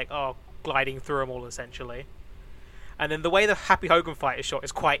 she's like, gliding through them all essentially. And then the way the Happy Hogan fight is shot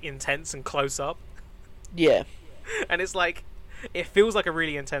is quite intense and close up. Yeah. And it's like, it feels like a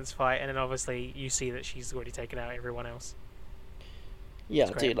really intense fight, and then obviously you see that she's already taken out everyone else. Yeah,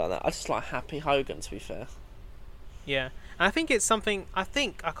 I do like that. I just like Happy Hogan, to be fair. Yeah, and I think it's something. I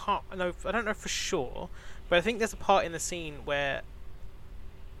don't know for sure, but I think there's a part in the scene where,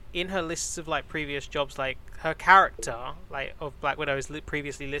 in her lists of like previous jobs, like her character, like of Black Widow, is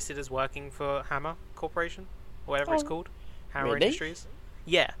previously listed as working for Hammer Corporation, or whatever it's called, Hammer really? Industries.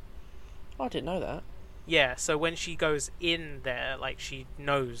 Yeah. I didn't know that. Yeah, so when she goes in there, like, she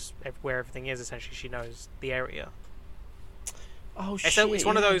knows where everything is. Essentially, she knows the area. Oh shit! And so it's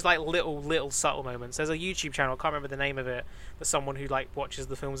one of those like little subtle moments. There's a YouTube channel, I can't remember the name of it, but someone who like watches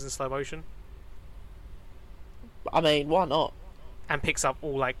the films in slow motion. I mean, why not? And picks up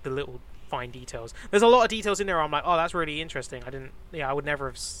all like the little fine details. There's a lot of details in there where I'm like, oh, that's really interesting. I would never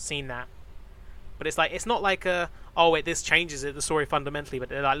have seen that. But it's like, it's not like this changes the story fundamentally, but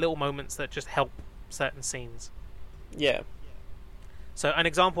they're like little moments that just help certain scenes. Yeah. So an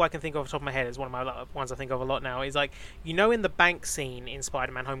example I can think of off the top of my head is one of my ones I think of a lot now, is like, in the bank scene in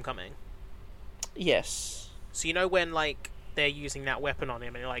Spider-Man Homecoming. Yes. So when like they're using that weapon on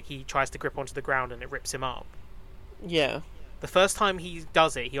him and like he tries to grip onto the ground and it rips him up. Yeah. The first time he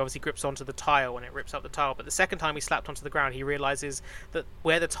does it, he obviously grips onto the tile and it rips up the tile. But the second time he slapped onto the ground, he realizes that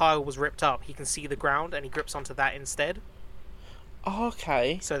where the tile was ripped up, he can see the ground and he grips onto that instead.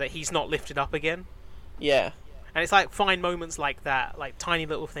 Okay. So that he's not lifted up again. Yeah. And it's like fine moments like that, like tiny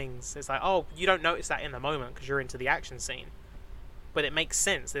little things. It's like, oh, you don't notice that in the moment because you're into the action scene. But it makes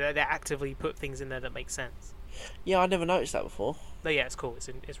sense. They actively put things in there that make sense. Yeah, I never noticed that before. But yeah, it's cool.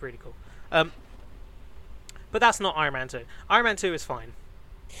 It's really cool. But that's not Iron Man 2. Iron Man 2 is fine.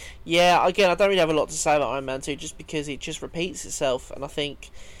 Yeah, again, I don't really have a lot to say about Iron Man 2 just because it just repeats itself, and I think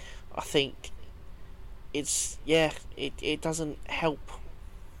it's, it doesn't help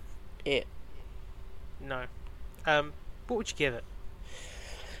it. No. What would you give it?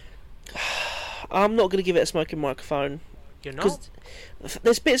 I'm not going to give it a smoking microphone. You're not?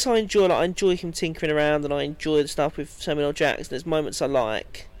 There's bits I enjoy, like I enjoy him tinkering around, and I enjoy the stuff with Samuel L. Jackson. There's moments I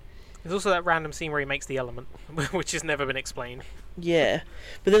like. There's also that random scene where he makes the element, which has never been explained. Yeah,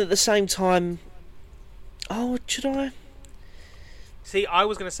 but then at the same time, should I? See, I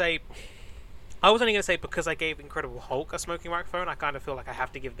was only going to say because I gave Incredible Hulk a smoking microphone, I kind of feel like I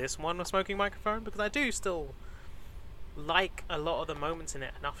have to give this one a smoking microphone, because I do still like a lot of the moments in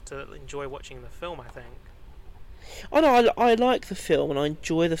it enough to enjoy watching the film, I think. Oh no, I like the film and I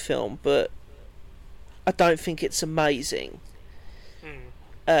enjoy the film, but I don't think it's amazing.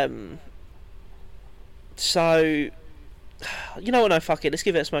 So, you know what? No, fuck it. Let's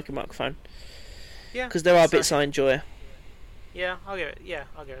give it a smoking microphone. Yeah. Because there are bits I enjoy. Yeah, I'll give it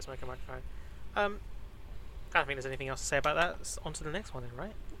a smoking microphone. I don't think there's anything else to say about that. On to the next one then,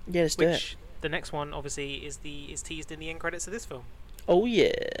 right? Yeah, let's do it. the next one obviously is teased in the end credits of this film. Oh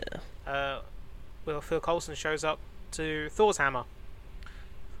yeah. Well, Phil Coulson shows up to Thor's hammer.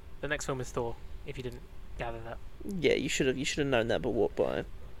 The next film is Thor. If you didn't gather that. Yeah, you should have known that, but what by?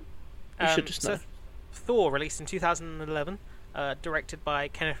 You should just know. Thor, released in 2011, directed by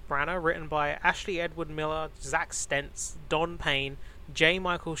Kenneth Branagh, written by Ashley Edward Miller, Zach Stentz, Don Payne, J.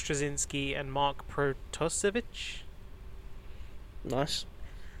 Michael Straczynski, and Mark Protosevich. Nice.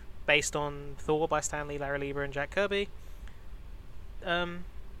 Based on Thor by Stan Lee, Larry Lieber, and Jack Kirby. I'm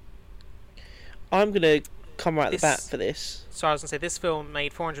gonna come right at the bat for this. So I was gonna say this film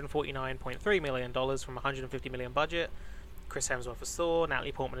made $449.3 million from a $150 million budget. Chris Hemsworth as Thor,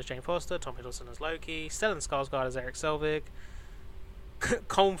 Natalie Portman as Jane Foster, Tom Hiddleston as Loki, Stellan Skarsgård as Eric Selvig,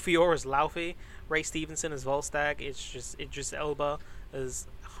 Colm Feore as Laufey, Ray Stevenson as Volstagg, Idris Elba as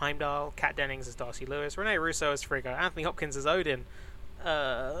Heimdall, Kat Dennings as Darcy Lewis, Rene Russo as Frigga, Anthony Hopkins as Odin,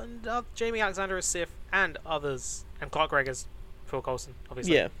 and Jamie Alexander as Sif, and others, and Clark Gregg as Phil Coulson,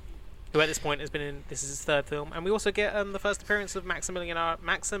 obviously. Yeah. Who at this point has been in, this is his third film, and we also get the first appearance of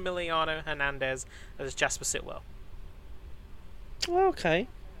Maximiliano Hernandez as Jasper Sitwell. Okay.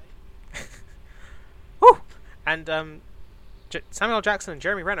 Woo! And Samuel L. Jackson and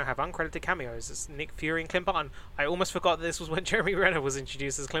Jeremy Renner have uncredited cameos as Nick Fury and Clint Barton. I almost forgot that this was when Jeremy Renner was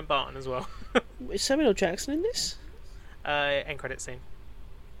introduced as Clint Barton as well. Is Samuel L. Jackson in this? End credit scene.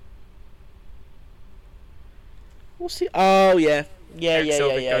 What's he? Oh yeah, Eric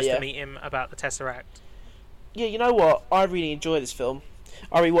Selvig goes yeah. to meet him about the Tesseract. Yeah, you know what? I really enjoy this film.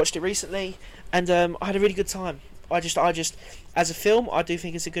 I rewatched it recently, and I had a really good time. I just, as a film, I do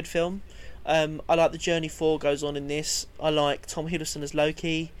think it's a good film. I like the journey Thor goes on in this. I like Tom Hiddleston as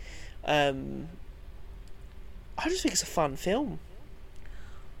Loki. I just think it's a fun film.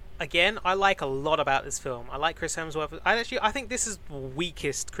 Again, I like a lot about this film. I like Chris Hemsworth. I think this is the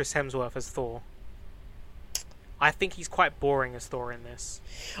weakest Chris Hemsworth as Thor. I think he's quite boring as Thor in this.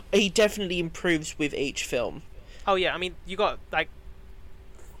 He definitely improves with each film. Oh yeah, I mean, you got like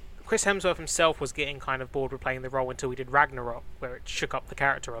Chris Hemsworth himself was getting kind of bored with playing the role until he did Ragnarok, where it shook up the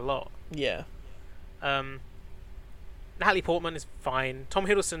character a lot. Yeah. Natalie Portman is fine. Tom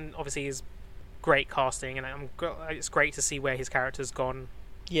Hiddleston obviously is great casting, and it's great to see where his character's gone.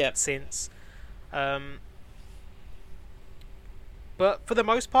 Yeah. Since. But for the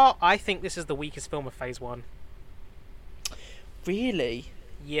most part, I think this is the weakest film of Phase 1. Really?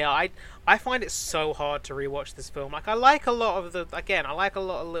 Yeah, I find it so hard to rewatch this film. Like, I like a lot of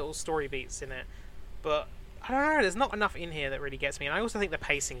little story beats in it, but I don't know, there's not enough in here that really gets me, and I also think the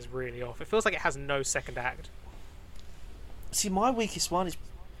pacing's really off. It feels like it has no second act. See, my weakest one is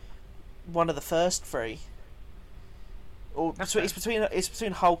one of the first three. Or it's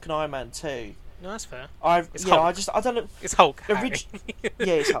between Hulk and Iron Man 2. No, that's fair. Hulk. I don't know. It's Hulk. Yeah,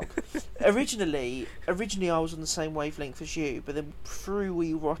 it's Hulk. Originally, I was on the same wavelength as you, but then through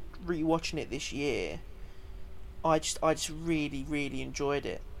rewatching it this year, I just really, really enjoyed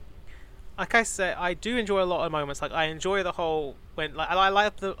it. Like I said, I do enjoy a lot of moments. Like, I enjoy the whole when I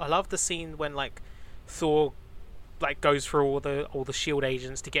love the scene when like Thor like goes through all the shield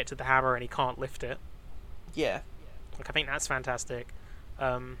agents to get to the hammer and he can't lift it. Yeah. Like, I think that's fantastic.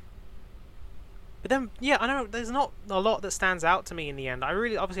 But then, yeah, I know there's not a lot that stands out to me in the end. I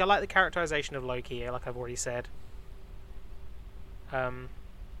like the characterization of Loki, like I've already said. I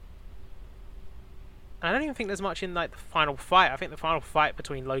don't even think there's much in like the final fight. I think the final fight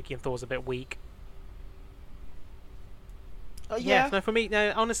between Loki and Thor is a bit weak. Yeah. No, for me,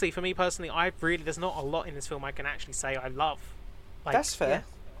 honestly, for me personally, there's not a lot in this film I can actually say I love. Like, that's fair. Yeah.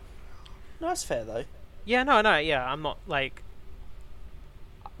 No, that's fair though. Yeah, no, yeah, I'm not like.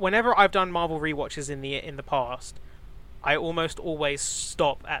 Whenever I've done Marvel rewatches in the past, I almost always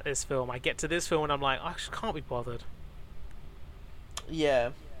stop at this film. I get to this film and I'm like, I just can't be bothered. Yeah.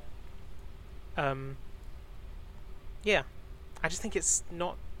 Yeah. I just think it's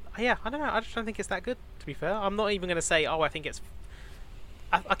not. Yeah, I don't know. I just don't think it's that good. To be fair, I'm not even going to say, I think it's.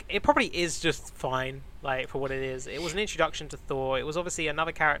 It probably is just fine, like for what it is. It was an introduction to Thor. It was obviously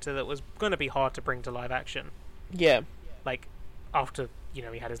another character that was going to be hard to bring to live action. Yeah. Like after he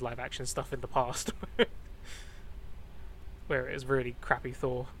had his live action stuff in the past, where it was really crappy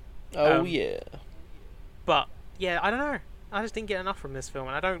Thor. Oh yeah. But yeah, I don't know. I just didn't get enough from this film,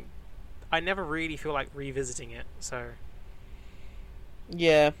 and I never really feel like revisiting it. So.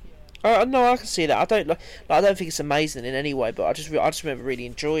 Yeah. No, I can see that. I don't think it's amazing in any way, but I just remember really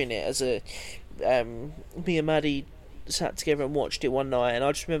enjoying it as a. Me and Maddie sat together and watched it one night, and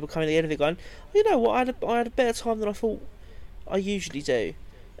I just remember coming to the end of it going, you know what, I had a better time than I thought I usually do.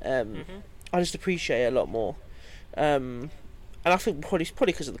 I just appreciate it a lot more. And and I think probably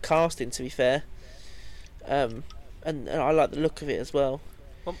because of the casting. To be fair, and I like the look of it as well.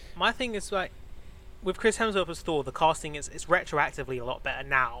 Well, my thing is like with Chris Hemsworth as Thor, the casting is it's retroactively a lot better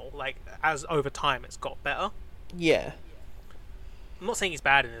now. Like as over time, it's got better. Yeah, I'm not saying he's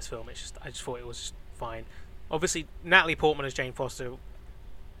bad in this film. It's just I just thought it was just fine. Obviously, Natalie Portman as Jane Foster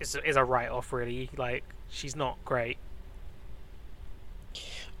is a write-off. Really, like she's not great.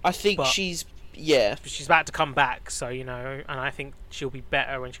 I think But- she's About to come back, so and I think she'll be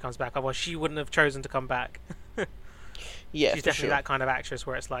better when she comes back. Otherwise, she wouldn't have chosen to come back. yeah. She's for definitely sure. that kind of actress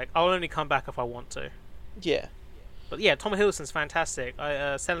where it's like I'll only come back if I want to. Yeah, But yeah, Tom Hiddleston's fantastic.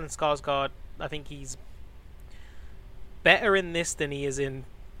 Stellan Skarsgård, I think he's better in this than he is in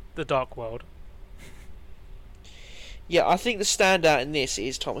The Dark World. yeah. I think the standout in this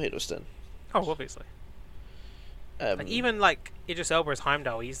is Tom Hiddleston. Oh, obviously. Like, even like Idris Elba as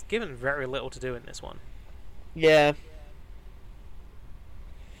Heimdall, he's given very little to do in this one. yeah,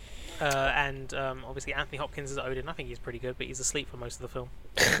 And obviously Anthony Hopkins as Odin. I think he's pretty good, but he's asleep for most of the film.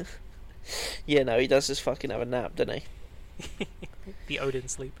 yeah. No, he does just fucking have a nap, doesn't he? The Odin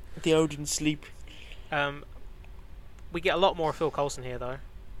sleep. The Odin sleep. We get a lot more of Phil Coulson here, though.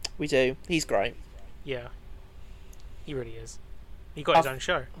 We do. He's great. Yeah, he really is. He got his own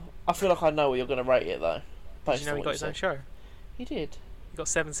show. I feel like I know where you're going to rate it though. Did you know he got his own show? He did. He got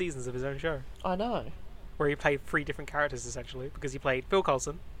 7 seasons of his own show, I know. where he played 3 different characters essentially, because he played Phil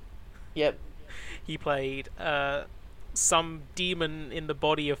Coulson. Yep. He played some demon in the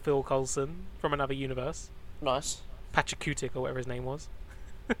body of Phil Coulson from another universe, Nice. Pachakutik or whatever his name was,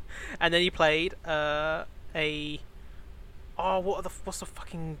 and then he played what's the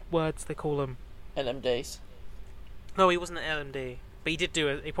fucking words they call them? LMDs. No, he wasn't an LMD, but he did do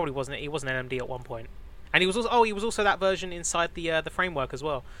it. He probably wasn't. He wasn't an LMD at one point, and he was also he was also that version inside the framework as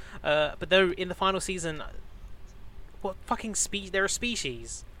well. But though in the final season, what fucking They're a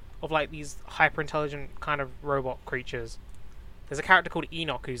species of like these hyper intelligent kind of robot creatures. There's a character called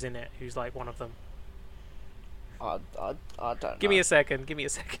Enoch who's in it, who's like one of them. I don't know. Give me a second.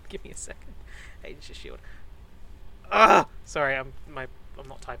 Agents of Shield. Sorry, I'm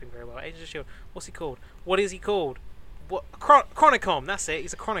not typing very well. Agents of Shield. What's he called? What is he called? What Chronicom? That's it.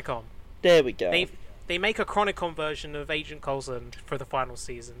 He's a Chronicom. There we go. They make a Chronicom version of Agent Coulson for the final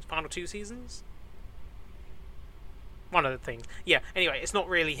 2 seasons. One of the things. Yeah. Anyway, it's not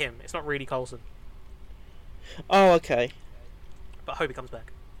really him. It's not really Coulson. Oh, okay. But I hope he comes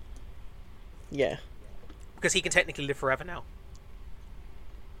back Yeah. because he can technically live forever now.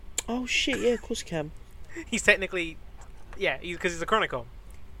 Oh shit! Yeah, of course he can. He's technically, because he's a Chronicom.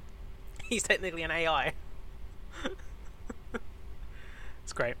 He's technically an AI.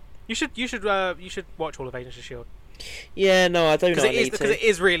 It's great. You should watch all of Agents of Shield Yeah, no, I don't know. because it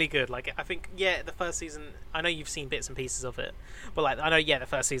is really good. Like I think the first season. I know you've seen bits and pieces of it, but like I know the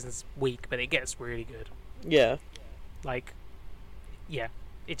first season's weak, but it gets really good. Yeah. Like, yeah,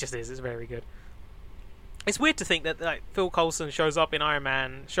 it just is. It's very good. It's weird to think that like Phil Coulson shows up in Iron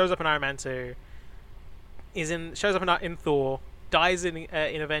Man 2, shows up in Thor, dies in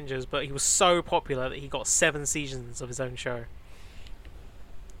Avengers, but he was so popular that he got 7 seasons of his own show.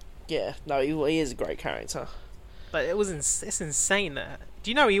 Yeah. No, he is a great character. But it's insane.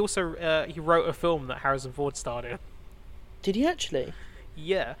 Do you know he also he wrote a film that Harrison Ford starred in? Did he actually?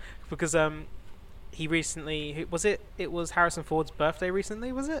 Yeah, because he recently it was Harrison Ford's birthday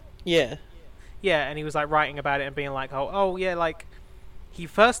recently, was it? Yeah. Yeah, and he was like writing about it and being like, oh yeah, like he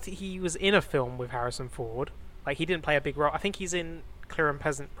was in a film with Harrison Ford. Like he didn't play a big role. I think he's in Clear and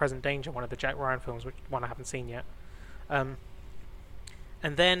Present Danger, one of the Jack Ryan films, which one I haven't seen yet.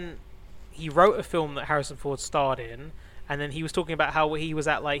 And then he wrote a film that Harrison Ford starred in, and then he was talking about how he was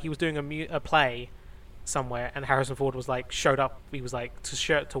doing a play somewhere, and Harrison Ford was like showed up. He was like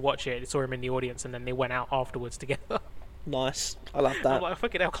to watch it. He saw him in the audience, and then they went out afterwards together. Nice. I love that. I'm like,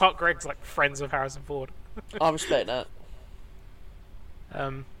 fucking hell, Clark Gregg's like friends with Harrison Ford. I respect that.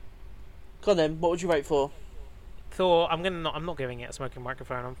 Go on then. What would you rate for? Thor, I'm not giving it a smoking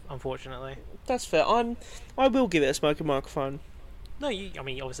microphone, unfortunately. That's fair. I will give it a smoking microphone. No, I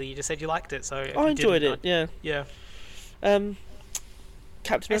mean, obviously you just said you liked it, so if I you enjoyed didn't, it. Yeah. Yeah.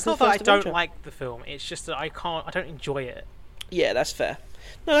 Captain It's America: not that I First don't Avenger. like the film. It's just that I don't enjoy it. Yeah, that's fair.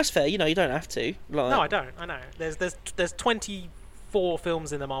 No, that's fair. You know, you don't have to. Like, No, I don't. I know. There's 24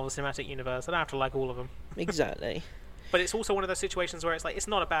 films in the Marvel Cinematic Universe. I don't have to like all of them. Exactly. But it's also one of those situations where it's like it's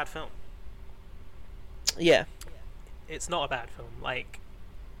not a bad film. Yeah. It's not a bad film. Like,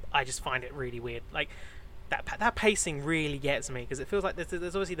 I just find it really weird. Like that pacing really gets me because it feels like there's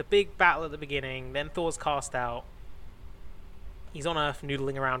obviously the big battle at the beginning, then Thor's cast out. He's on Earth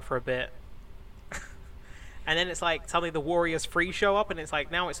noodling around for a bit. and then it's like suddenly the Warriors 3 show up, and it's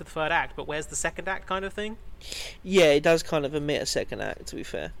like now it's the third act, but where's the second act kind of thing? Yeah, it does kind of omit a second act, to be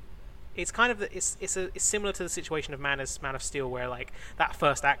fair. It's kind of it's similar to the situation of Man of Steel, where like that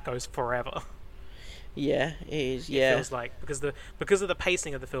first act goes forever. Yeah, it is. It Yeah, feels like because of the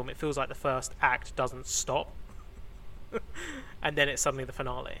pacing of the film, it feels like the first act doesn't stop, and then it's suddenly the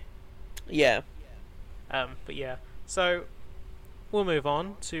finale. yeah. But yeah, so we'll move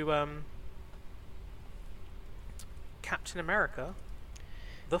on to Captain America,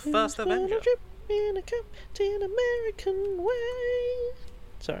 the first Avenger. In a Captain American way.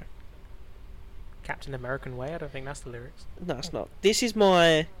 Sorry. Captain American Way? I don't think that's the lyrics. No, it's not. This is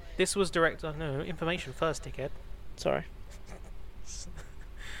my... This was directed... no, information first, dickhead. Sorry.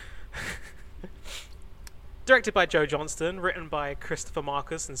 Directed by Joe Johnston, written by Christopher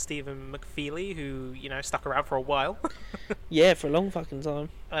Marcus and Stephen McFeely, who, stuck around for a while. Yeah, for a long fucking time.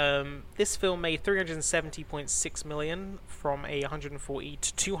 This film made $370.6 million from a $140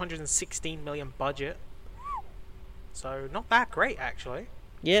 to $216 million budget. So, not that great, actually.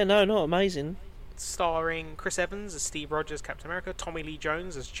 Yeah, no, not amazing. Starring Chris Evans as Steve Rogers, Captain America, Tommy Lee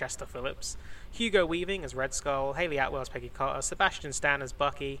Jones as Chester Phillips, Hugo Weaving as Red Skull, Hayley Atwell as Peggy Carter, Sebastian Stan as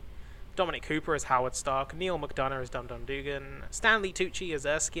Bucky, Dominic Cooper as Howard Stark, Neil McDonough as Dum Dum Dugan, Stanley Tucci as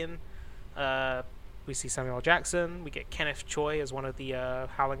Erskine. We see Samuel L. Jackson. We get Kenneth Choi as one of the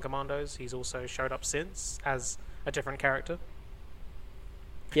Howling Commandos. He's also showed up since as a different character.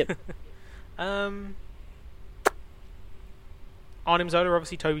 Yep. Arnim Zola,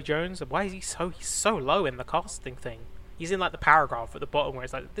 obviously Toby Jones. Why is he's so low in the casting thing? He's in like the paragraph at the bottom where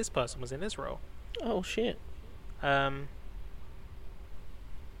it's like this person was in this role. Oh shit.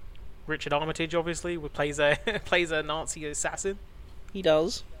 Richard Armitage obviously plays a Nazi assassin. He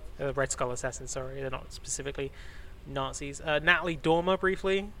does. Red Skull assassin. Sorry, they're not specifically Nazis. Natalie Dormer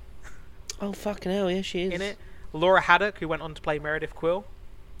briefly. Oh fucking hell, yeah, she is in it. Laura Haddock, who went on to play Meredith Quill.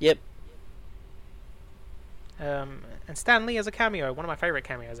 Yep. And Stan Lee as a cameo, one of my favourite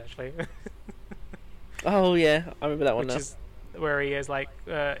cameos actually. Oh yeah, I remember that one Which now. is where he is like,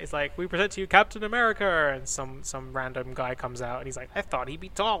 it's like, we present to you Captain America, and some random guy comes out and he's like, I thought he'd be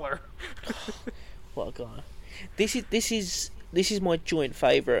taller. What a guy. This is my joint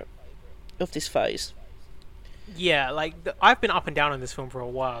favourite of this phase. Yeah, like I've been up and down on this film for a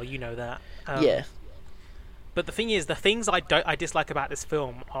while, you know that. Yeah. But the thing is, the things I dislike about this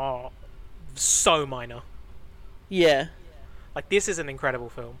film are so minor. Yeah. Like, this is an incredible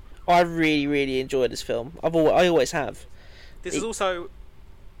film. I really, really enjoyed this film. I always have. This is also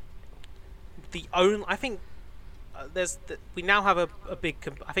the only... I think we now have a big...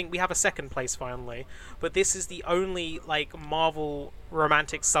 I think we have a second place finally. But this is the only, like, Marvel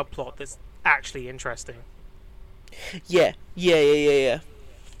romantic subplot that's actually interesting. Yeah.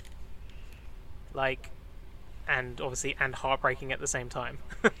 Like, and obviously, and heartbreaking at the same time.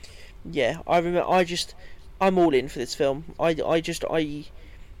 Yeah, I remember. I'm all in for this film. I've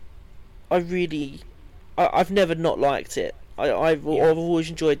never not liked it. I've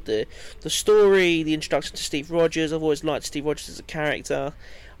always enjoyed the story, the introduction to Steve Rogers. I've always liked Steve Rogers as a character.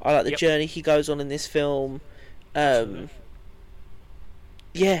 I like the journey he goes on in this film. Yeah,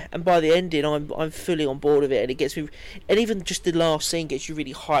 and by the ending, I'm fully on board with it, and it gets me. And even just the last scene gets you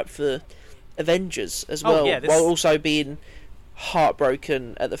really hyped for Avengers as well, while also being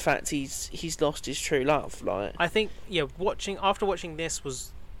heartbroken at the fact he's lost his true love. Like, I think after watching this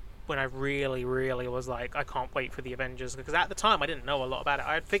was when I really, really was like, I can't wait for the Avengers, because at the time I didn't know a lot about it.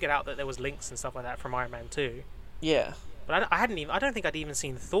 I had figured out that there was links and stuff like that from Iron Man 2. Yeah, but I don't think I'd even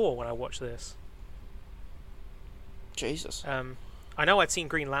seen Thor when I watched this. Jesus. I know I'd seen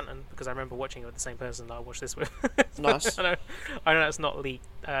Green Lantern because I remember watching it with the same person that I watched this with. Nice. I know that's not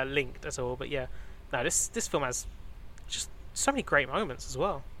linked at all, but yeah, no, this film has just so many great moments as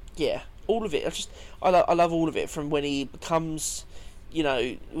well. Yeah, all of it. I love all of it, from when he becomes,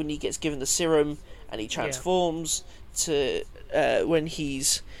 when he gets given the serum and he transforms to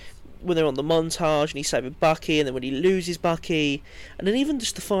when they're on the montage and he's saving Bucky, and then when he loses Bucky, and then even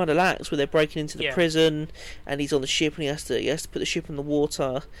just the final acts where they're breaking into the prison and he's on the ship and he has to put the ship in the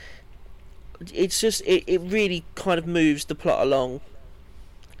water. It's just it really kind of moves the plot along,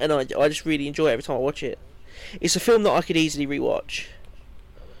 and I just really enjoy it every time I watch it. It's a film that I could easily rewatch.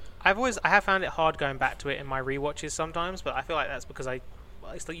 I have found it hard going back to it in my rewatches sometimes, but I feel like that's because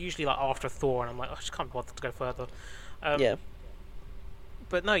it's usually like after Thor, and I'm like, I just can't bother to go further. Yeah.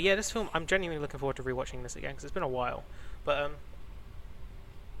 But no, yeah, this film, I'm genuinely looking forward to rewatching this again because it's been a while. But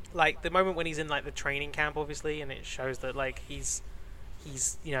like the moment when he's in like the training camp, obviously, and it shows that like he's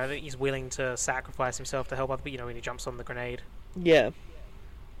that he's willing to sacrifice himself to help other people. When he jumps on the grenade. Yeah.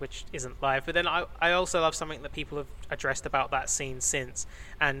 which isn't live. But then I also love something that people have addressed about that scene since,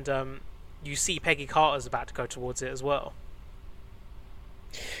 and you see Peggy Carter's about to go towards it as well.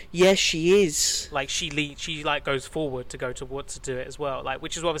 Yes, she is. Like she like goes forward to go towards to do it as well. Like,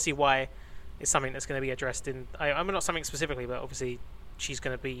 which is obviously why it's something that's going to be addressed in. I mean, not something specifically, but obviously she's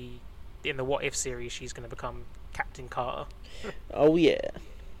going to be in the What If series. She's going to become Captain Carter. Oh yeah.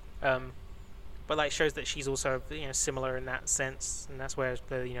 But like shows that she's also similar in that sense, and that's where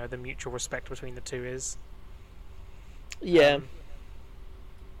the mutual respect between the two is. Yeah.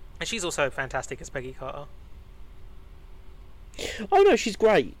 And she's also fantastic as Peggy Carter. Oh no, she's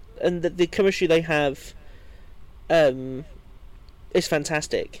great, and the chemistry they have, is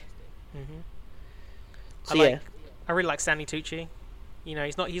fantastic. Mm-hmm. So I really like Stanley Tucci.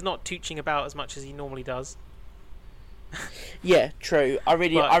 He's not Tucciing about as much as he normally does. Yeah, true. I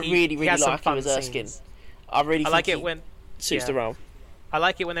really like him as Erskine. Scenes. I really like think it when suits the role. I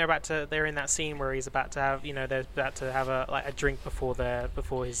like it when they're in that scene where he's about to have they're about to have a drink before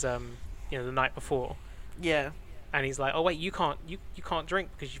his the night before. Yeah. And he's like, oh wait, you can't drink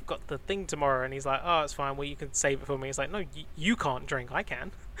because you've got the thing tomorrow. And he's like, oh, it's fine. Well, you can save it for me. He's like, no, you can't drink. I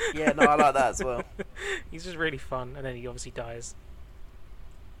can. Yeah, no, I like that as well. He's just really fun, and then he obviously dies.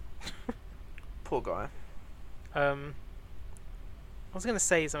 Poor guy. I was gonna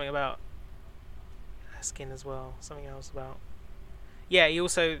say something about Erskine as well. Something else about. Yeah, he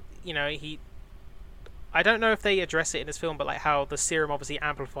also, I don't know if they address it in this film, but like how the serum obviously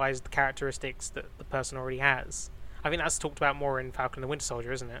amplifies the characteristics that the person already has. I think that's talked about more in Falcon and the Winter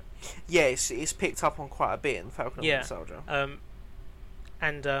Soldier, isn't it? Yeah, it's picked up on quite a bit in Falcon and Winter Soldier.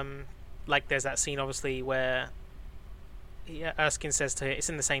 Like there's that scene obviously where Erskine says to him, it's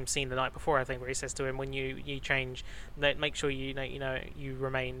in the same scene the night before, I think, where he says to him, when you change, make sure you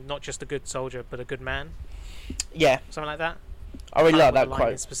remain not just a good soldier but a good man. Yeah, something like that. I really like that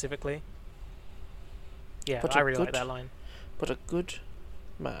quote specifically. Yeah, but I really like that line. But a good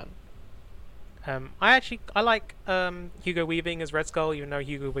man. I like Hugo Weaving as Red Skull, even though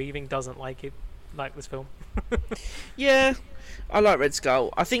Hugo Weaving doesn't like this film. Yeah, I like Red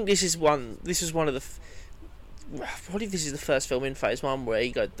Skull. I think this is one of the. What if this is the first film in Phase 1 where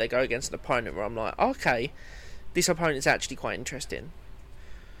they go against an opponent where I'm like, okay, this opponent's actually quite interesting.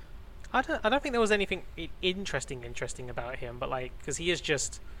 I don't think there was anything interesting about him, but like, because he is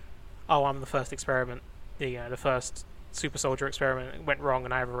just, oh, I'm the first experiment, the first super soldier experiment. It went wrong,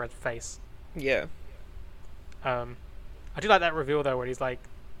 and I have a red face. Yeah. I do like that reveal though, where he's like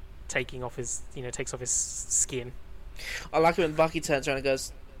takes off his skin. I like it when Bucky turns around and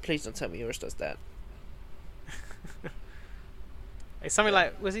goes, "Please don't tell me yours does that." It's something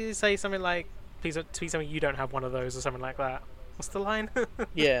like, was he say something like, "Please tell me you don't have one of those," or something like that? What's the line?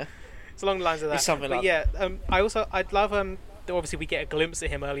 Yeah. It's along the lines of that. It's something but like yeah, I'd love obviously we get a glimpse of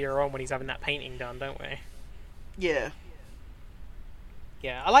him earlier on when he's having that painting done, don't we? Yeah.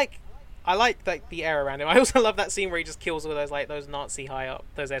 Yeah, I like like the air around him. I also love that scene where he just kills all those Nazi high up,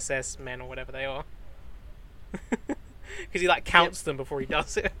 those SS men or whatever they are. Because he like counts them before he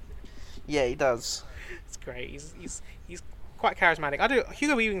does it. Yeah, he does. It's great. He's quite charismatic.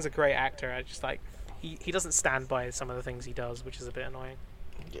 Hugo Weaving's a great actor. I just like he doesn't stand by some of the things he does, which is a bit annoying.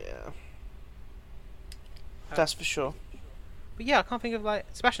 Yeah. That's for sure. But yeah, I can't think of like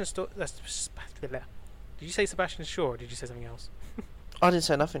Sebastian Shaw. Did you say Sebastian Shaw or did you say something else? I didn't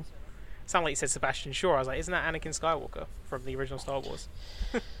say nothing. Sounded like you said Sebastian Shaw. I was like, isn't that Anakin Skywalker from the original Star Wars?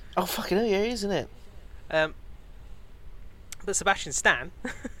 Oh fucking hell, yeah, isn't it? But Sebastian Stan,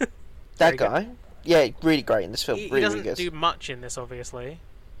 that guy, yeah, really great in this film. He really doesn't do much in this, obviously.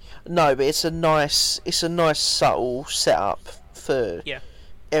 No, but it's a nice subtle setup for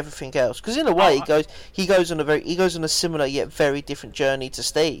everything else. Because in a way, he goes on a similar yet very different journey to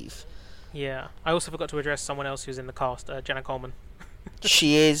Steve. Yeah, I also forgot to address someone else who's in the cast, Jenna Coleman.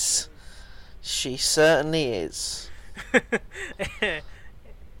 She is. She certainly is.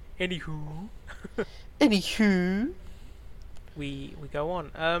 Anywho, we go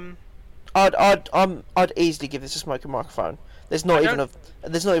on. I'd easily give this a smoking microphone. There's not even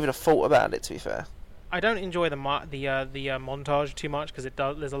a fault about it, to be fair. I don't enjoy the montage too much because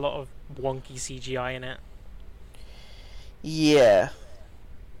there's a lot of wonky CGI in it. Yeah,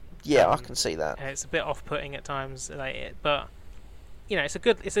 I can see that. It's a bit off-putting at times, but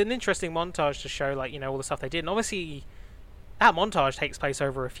it's an interesting montage to show all the stuff they did. And obviously, that montage takes place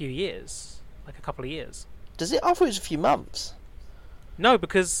over a few years, like a couple of years. Does it? I thought it was a few months. No,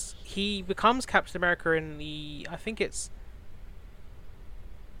 because he becomes Captain America in I think it's.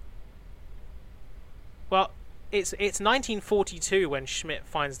 Well, it's 1942 when Schmidt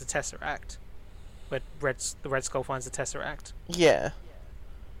finds the Tesseract, where the Red Skull finds the Tesseract. Yeah.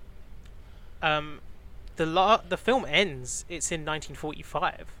 The film ends. It's in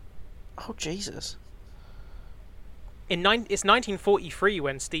 1945. Oh Jesus! It's 1943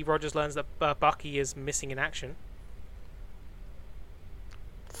 when Steve Rogers learns that Bucky is missing in action.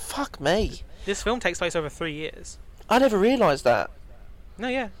 Fuck me! This film takes place over 3 years. I never realised that. No,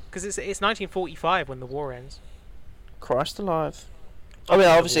 yeah, because it's 1945 when the war ends. Christ alive! I mean,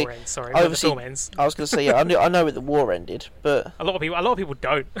 obviously, the obviously, film ends. I was going to say, yeah, I know where the war ended, but A lot of people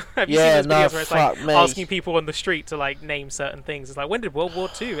don't. Have you Yeah, seen those no, videos where it's like fuck me. asking people on the street to like name certain things? It's like, when did World War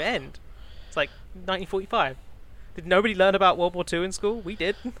II end? It's like 1945. Did nobody learn about World War II in school? We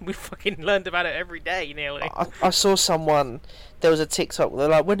did. We fucking learned about it every day, nearly. I saw someone. There was a TikTok. They're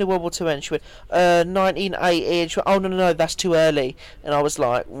like, "When did World War II end?" She went, 1980. And she went, "Oh no, that's too early." And I was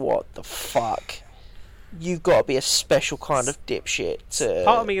like, "What the fuck? You've got to be a special kind of dipshit."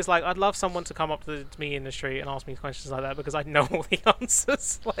 Part of me is like, I'd love someone to come up to me in the street and ask me questions like that because I know all the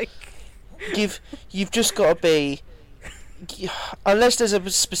answers. Like, you've just got to be. Unless there's a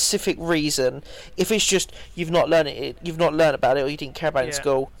specific reason, if it's just you've not learned about it, or you didn't care about it in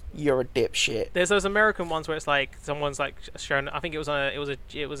school, you're a dipshit. There's those American ones where it's like someone's like shown. I think it was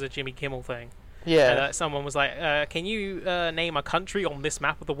a Jimmy Kimmel thing. Yeah. And, someone was like, "Can you name a country on this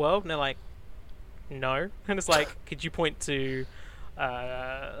map of the world?" And they're like, "No." And it's like, "Could you point to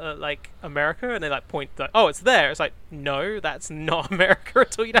like America?" And they like point to, "Oh, it's there." It's like, "No, that's not America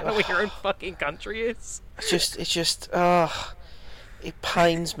at all. You don't know where your own fucking country is." It's just, it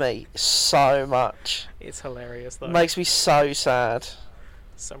pains me so much. It's hilarious though. It makes me so sad.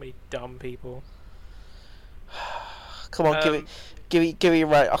 So many dumb people. Come on, give me a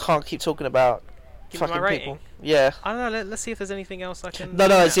rate. I can't keep talking about Give me fucking my people. rating. Yeah. I don't know. Let's see if there's anything else I can. No,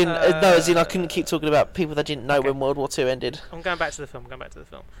 as in I couldn't keep talking about people that didn't know Okay. when World War II ended. I'm going back to the film.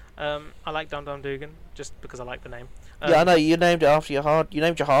 I like Dum Dum Dugan just because I like the name. Yeah, I know you named it after your hard. You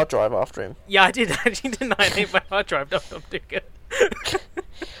named your hard drive after him. Yeah, I did actually. Didn't I name my hard drive Dum Dum Dugan?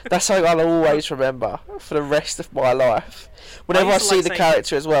 That's something I'll always remember for the rest of my life. Whenever I used to see like the saying-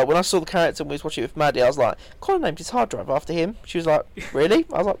 character as well. When I saw the character when we was watching it with Maddie, I was like, Colin named his hard drive after him. She was like, really?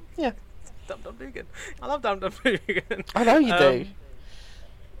 I was like, yeah. Dum Dum Dugan. I love Dum Dum Dugan. I know you do.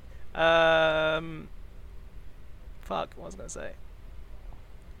 Fuck. What was I gonna say?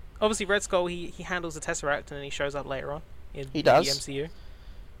 Obviously, Red Skull. He handles the Tesseract and then he shows up later on in He does. the MCU.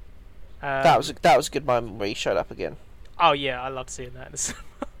 That was a good moment where he showed up again. Oh yeah, I loved seeing that. I was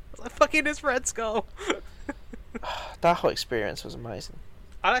like, fucking it's Red Skull. That whole experience was amazing.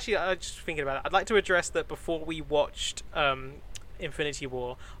 I was just thinking about it. I'd like to address that before we watched Infinity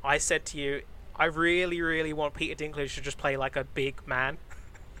War. I said to you, I really, really want Peter Dinklage to just play like a big man.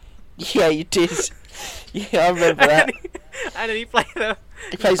 Yeah, you did. Yeah, I remember that. And then he played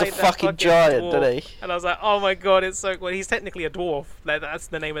He plays a played that fucking giant, dwarf. doesn't he? And I was like, oh my god, it's so cool. He's technically a dwarf. That's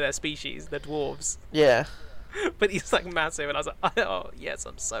the name of their species, the dwarves. Yeah. But he's like massive, and I was like, oh yes,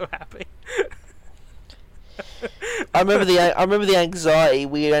 I'm so happy. I remember the anxiety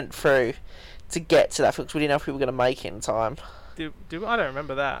we went through to get to that because we didn't know if we were going to make it in time. Do I don't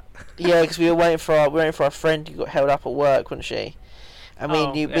remember that. Yeah, because we were waiting for our friend who got held up at work, wasn't she? And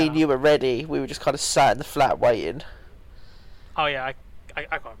me and you were ready. We were just kind of sat in the flat waiting. Oh yeah, I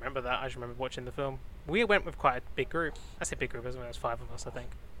can't remember that. I just remember watching the film. We went with quite a big group. I say big group, as well. There was 5 of us, I think.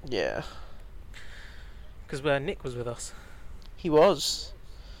 Yeah. Because Nick was with us. He was.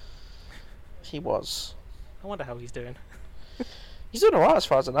 I wonder how he's doing. He's doing alright as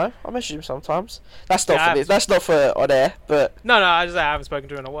far as I know. I message him sometimes. That's not Yeah, for this. That's not for on air, but No, I haven't spoken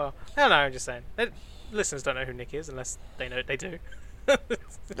to him in a while. No, I'm just saying. Listeners don't know who Nick is unless they know they do.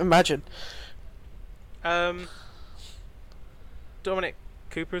 imagine. Dominic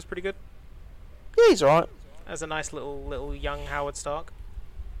Cooper is pretty good. Yeah, he's alright. As a nice little young Howard Stark.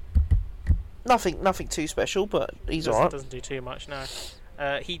 Nothing too special, but he's alright. Doesn't do too much, no.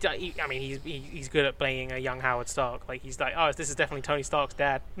 He's good at playing a young Howard Stark. Like he's like, oh, this is definitely Tony Stark's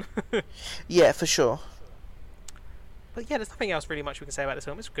dad. Yeah, for sure. But yeah, there's nothing else really much we can say about this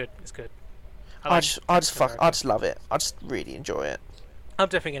film. It's good. I just love it. I just really enjoy it. I'm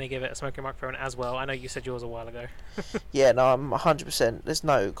definitely going to give it a smoking microphone as well. I know you said yours a while ago. Yeah, no, I'm 100%. There's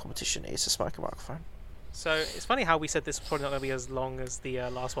no competition. It's a smoking microphone. So it's funny how we said this was probably not going to be as long as the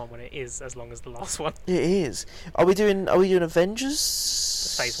last one when it is as long as the last one. It is. Are we doing Avengers?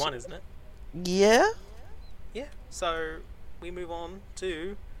 It's phase 1, isn't it? Yeah. Yeah. So we move on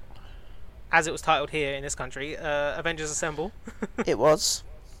to, as it was titled here in this country, Avengers Assemble. It was.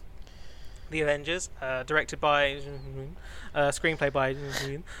 The Avengers, directed by, screenplay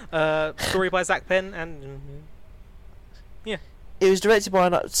by, story by Zach Penn, and yeah. It was directed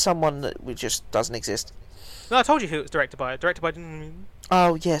by someone that just doesn't exist. No, I told you who it was directed by.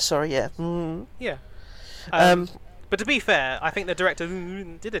 Oh yeah, sorry, yeah. Yeah. Um, But to be fair, I think the director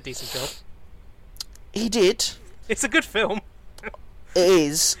did a decent job. he did. It's a good film. It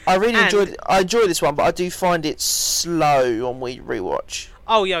is. I really And- I enjoy this one, but I do find it slow on rewatch.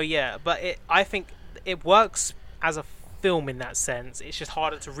 Oh yeah, but I think it works as a film in that sense. It's just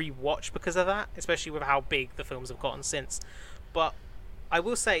harder to rewatch because of that, especially with how big the films have gotten since. But I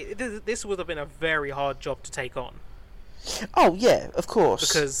will say this would have been a very hard job to take on Oh yeah, of course.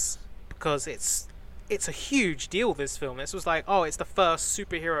 because it's a huge deal. This film. This was like, oh, it's the first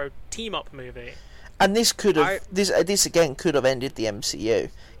superhero team up movie. And this could have this again could have ended the MCU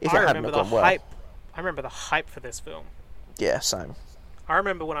if it hadn't have gone well. I remember the hype for this film. Yeah, same. I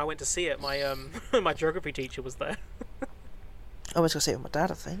remember when I went to see it, my my geography teacher was there. I was gonna say it with my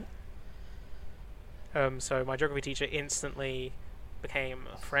dad, I think. So my geography teacher instantly became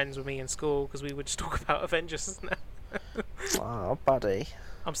friends with me in school because we would just talk about Avengers. Oh, buddy.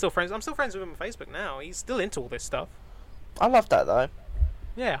 I'm still friends with him on Facebook now. He's still into all this stuff. I love that though.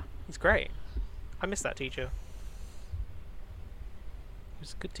 Yeah, he's great. I miss that teacher. He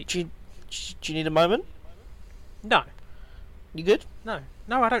was a good teacher. Do you need a moment? No, You good? no,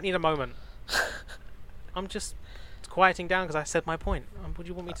 I don't need a moment. I'm just quieting down because I said my point. What do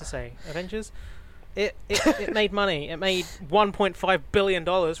you want me to say? Avengers? It made money. It made $1.5 billion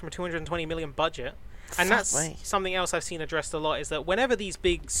from a $220 million budget. And that's something else I've seen addressed a lot, is that whenever these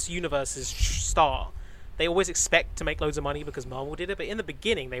big universes start, they always expect to make loads of money because Marvel did it, but in the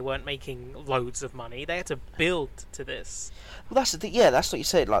beginning they weren't making loads of money. They had to build to this. Well, that's the thing. Yeah, that's what you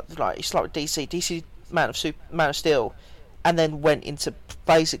said. Like it's like with DC. DC Man of Steel, and then went into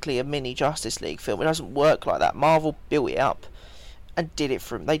basically a mini Justice League film. It doesn't work like that. Marvel built it up and did it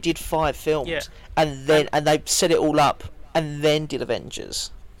from. They did 5 films, and then they set it all up, and then did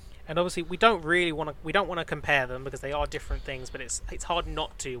Avengers. And obviously, we don't want to compare them because they are different things. But it's hard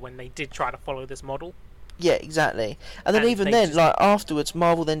not to when they did try to follow this model. Yeah, exactly. And then afterwards,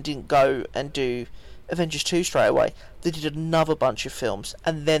 Marvel then didn't go and do Avengers 2 straight away. They did another bunch of films,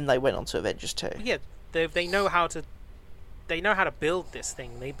 and then they went on to Avengers 2. Yeah, they know how to build this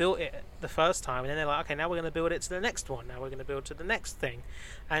thing. They built it the first time, and then they're like, okay, now we're going to build it to the next one. Now we're going to build to the next thing.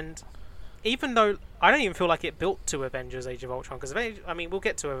 And even though I don't even feel like it built to Avengers Age of Ultron, because we'll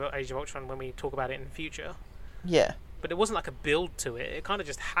get to Age of Ultron when we talk about it in the future. Yeah. But it wasn't like a build to it. It kind of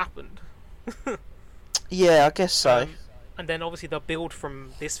just happened. Yeah, I guess so. And then obviously the build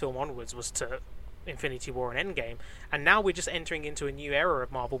from this film onwards was to Infinity War and Endgame, and now we're just entering into a new era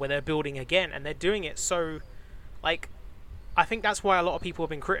of Marvel where they're building again, and they're doing it so, like, I think that's why a lot of people have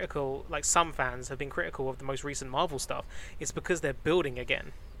been critical, like some fans have been critical of the most recent Marvel stuff. It's because they're building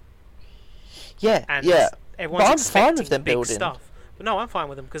again. Yeah, and yeah. Everyone's But I'm expecting fine with them big building stuff. But no, I'm fine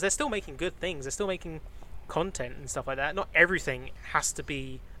with them because they're still making good things. They're still making content and stuff like that. Not everything has to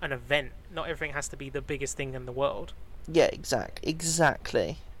be an event. Not everything has to be the biggest thing in the world. Yeah,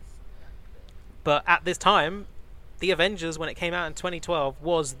 exactly. But at this time, the Avengers, when it came out in 2012,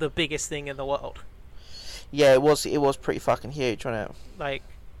 was the biggest thing in the world. Yeah, it was pretty fucking huge, wasn't it? Like,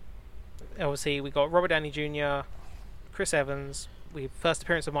 obviously, we got Robert Downey Jr., Chris Evans, first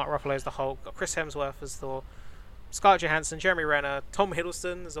appearance of Mark Ruffalo as the Hulk, got Chris Hemsworth as Thor, Scarlett Johansson, Jeremy Renner, Tom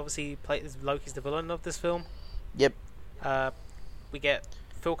Hiddleston is obviously Loki's the villain of this film. Yep. We get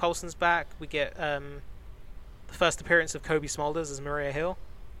Phil Coulson's back. We get the first appearance of Kobe Smulders as Maria Hill.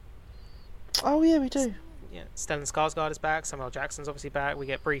 Oh yeah, we do. Yeah, Stellan Skarsgård is back. Samuel Jackson's obviously back. We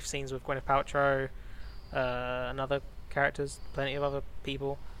get brief scenes with Gwyneth Paltrow, and other characters, plenty of other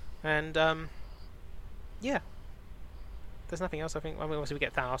people, and yeah. There's nothing else. I think. I mean, obviously we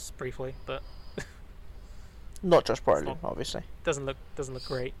get Thanos briefly, but not Josh Brolin, obviously. Doesn't look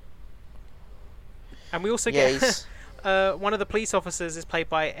great. And we also get one of the police officers is played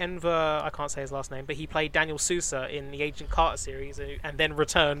by Enver. I can't say his last name, but he played Daniel Sousa in the Agent Carter series, and then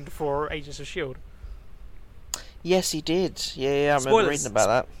returned for Agents of S.H.I.E.L.D. Yes, he did. Yeah, I remember reading about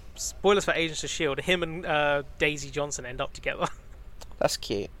that. Spoilers for Agents of S.H.I.E.L.D. Him and Daisy Johnson end up together. That's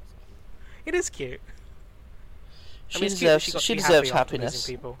cute. It is cute. She deserves happiness.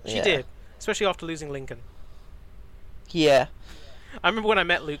 She did, especially after losing Lincoln. Yeah. I remember when I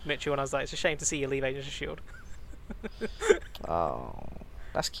met Luke Mitchell, and I was like, "It's a shame to see you leave Agents of S.H.I.E.L.D." Oh,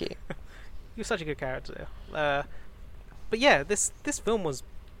 that's cute. He was such a good character. But yeah, this film was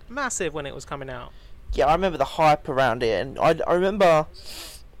massive when it was coming out. Yeah, I remember the hype around it, and I remember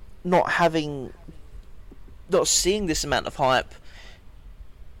not seeing this amount of hype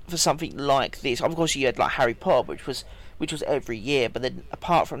for something like this. Of course, you had like Harry Potter, which was every year, but then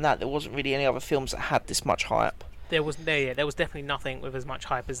apart from that, there wasn't really any other films that had this much hype. There was definitely nothing with as much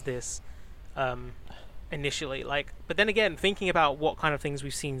hype as this. initially. Like, but then again, thinking about what kind of things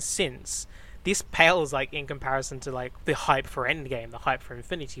we've seen since, this pales like in comparison to like the hype for Endgame, the hype for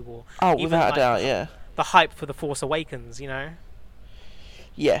Infinity War. Oh, even, without like, a doubt, yeah. The hype for The Force Awakens, you know.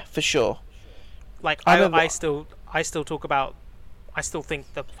 Yeah, for sure. Like I still talk about. I still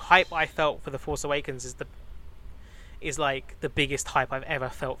think the hype I felt for The Force Awakens is like the biggest hype I've ever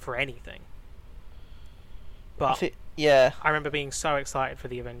felt for anything. But yeah, I remember being so excited for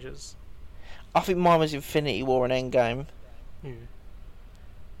the Avengers. I think mine was Infinity War and Endgame.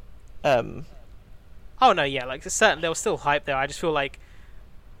 Oh no, yeah, like there was still hype there. I just feel like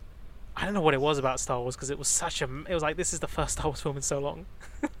I don't know what it was about Star Wars, because it was it was like, this is the first Star Wars film in so long.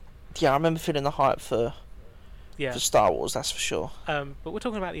 Yeah, I remember feeling the hype for Star Wars, that's for sure. But we're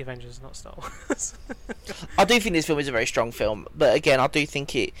talking about the Avengers, not Star Wars. I do think this film is a very strong film, but again, I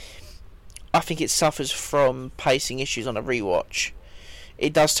think it suffers from pacing issues on a rewatch.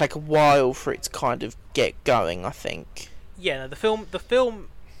 It does take a while for it to kind of get going, I think. Yeah, no, the film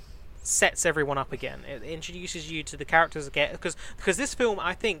sets everyone up again. It introduces you to the characters again, because this film,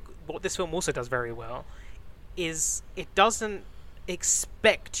 I think what this film also does very well is it doesn't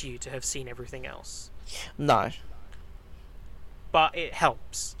expect you to have seen everything else. No. But it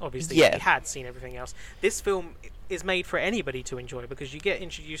helps, obviously, if you had seen everything else. This film is made for anybody to enjoy, because you get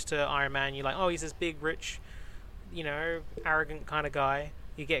introduced to Iron Man, you're like, oh, he's this big, rich, you know, arrogant kind of guy.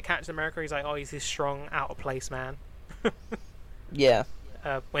 You get Captain America, he's like, oh, he's this strong, out-of-place man. Yeah.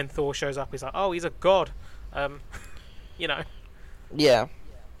 When Thor shows up, he's like, oh, he's a god. You know. Yeah.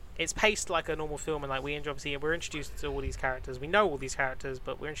 It's paced like a normal film, and like we're introduced to all these characters. We know all these characters,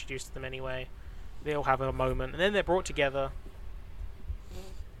 but we're introduced to them anyway. They all have a moment, and then they're brought together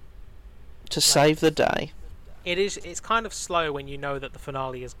to save the day. It's kind of slow when you know that the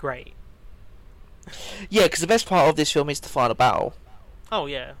finale is great. Yeah, because the best part of this film is the final battle. Oh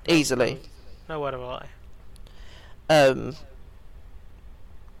yeah, easily. No word of a lie.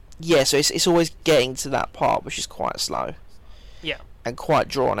 Yeah, so it's always getting to that part, which is quite slow. Yeah. And quite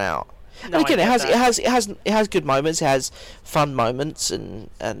drawn out. No, and again, it has good moments. It has fun moments, and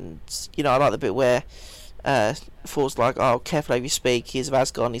you know, I like the bit where Thor's like, "Oh, careful how you speak. He's of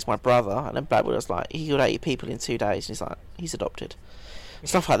Asgard, and he's my brother." And then Black Widow's like, "He killed 80 people in 2 days," and he's like, "He's adopted."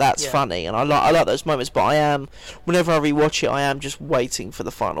 Stuff like that's funny, and I like those moments. But whenever I rewatch it, I am just waiting for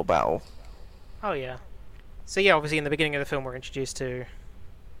the final battle. Oh yeah. So yeah, obviously in the beginning of the film, we're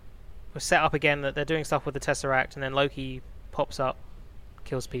set up again that they're doing stuff with the Tesseract, and then Loki pops up,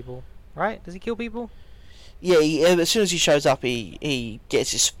 kills people. Right? Does he kill people? Yeah, as soon as he shows up, he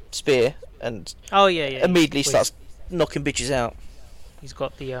gets his spear and immediately starts knocking bitches out. He's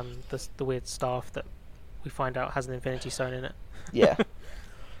got the weird staff that we find out has an Infinity Stone in it. Yeah.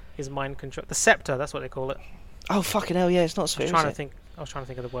 His mind control, the scepter, that's what they call it. Oh fucking hell! Yeah, it's not a spear. I was trying to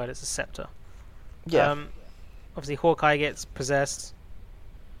think of the word. It's a scepter. Yeah. Obviously, Hawkeye gets possessed,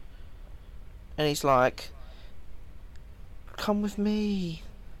 and he's like, "Come with me."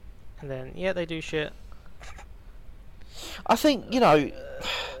 And then they do shit. I think, you know,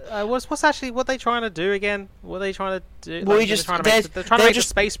 what they trying to do again? What are they trying to do? Well, like, they're trying to make the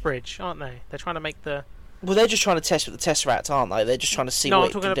space bridge, aren't they? They're trying to make the. Well, they're just trying to test with the Tesseract, aren't they? They're just trying to see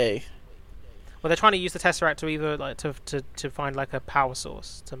what it can do. Well, they're trying to use the Tesseract to either like to find like a power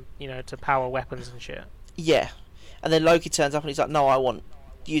source to power weapons and shit. Yeah, and then Loki turns up and he's like, "No, I want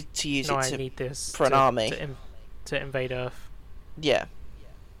you to use it I need this for an army to invade Earth." Yeah,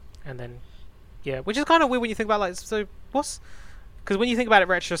 and then which is kind of weird when you think about because when you think about it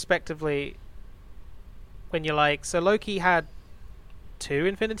retrospectively, when you're like, so Loki had 2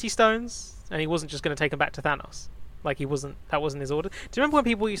 Infinity Stones, and he wasn't just going to take them back to Thanos. Like, that wasn't his order. Do you remember when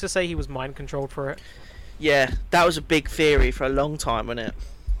people used to say he was mind controlled for it? Yeah, that was a big theory for a long time, wasn't it?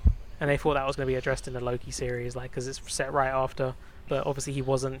 And they thought that was going to be addressed in the Loki series, like, because it's set right after. But obviously he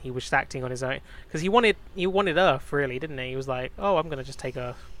wasn't. He was just acting on his own, because he wanted Earth, really, didn't he? He was like, "Oh, I'm going to just take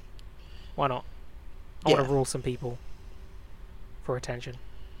Earth. Why not? I want to rule some people for attention."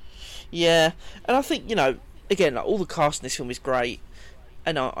 Yeah, and I think, you know, again, like, all the cast in this film is great.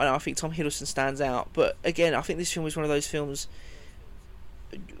 And I think Tom Hiddleston stands out, but again, I think this film is one of those films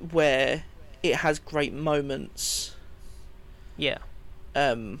where it has great moments. Yeah.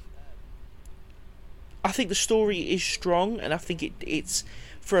 I think the story is strong, and I think it's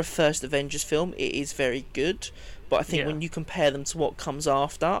for a first Avengers film, it is very good. But I think when you compare them to what comes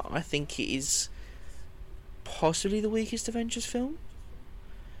after, I think it is possibly the weakest Avengers film.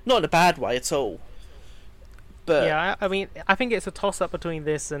 Not in a bad way at all. But yeah, I mean, I think it's a toss-up between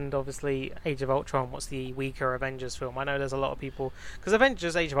this and obviously Age of Ultron. What's the weaker Avengers film? I know there's a lot of people, because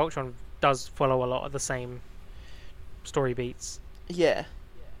Avengers Age of Ultron does follow a lot of the same story beats. Yeah,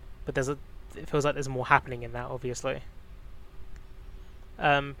 but there's it feels like there's more happening in that, obviously.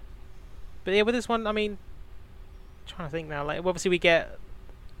 But yeah, with this one, I mean, I'm trying to think now. Like, obviously, we get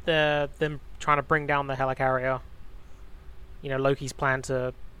them trying to bring down the Helicarrier. You know, Loki's plan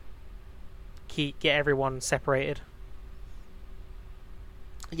to get everyone separated.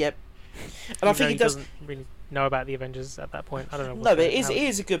 Yep. And I think he doesn't really know about the Avengers at that point. I don't know. No, but it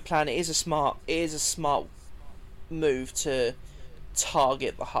is a good plan. It is a smart move to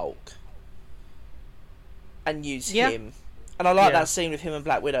target the Hulk and use him. And I like that scene with him and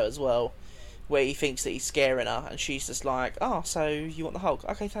Black Widow as well, where he thinks that he's scaring her, and she's just like, "Oh, so you want the Hulk?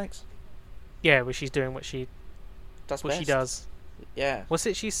 Okay, thanks." Yeah, where she's doing what she does. Yeah.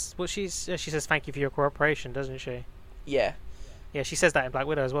 She says thank you for your cooperation, doesn't she? Yeah. Yeah, she says that in Black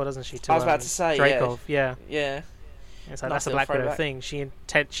Widow as well, doesn't she? I was about to say, Dreykov. Yeah. Yeah. It's like that's a Black Widow thing. She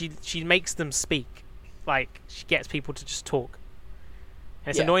makes them speak, like she gets people to just talk. And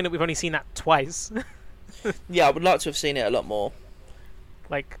it's annoying that we've only seen that twice. Yeah, I would like to have seen it a lot more.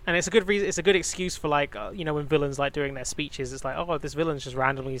 Like, and it's a good reason. It's a good excuse for like you know, when villains like doing their speeches. It's like, oh, this villain's just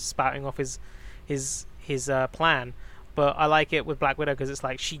randomly spouting off his plan. But I like it with Black Widow because it's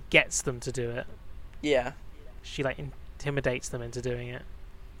like she gets them to do it. Yeah. She like intimidates them into doing it.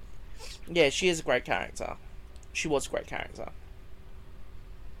 Yeah, she is a great character. She was a great character.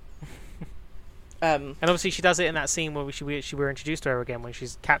 And obviously she does it in that scene where we were introduced to her again when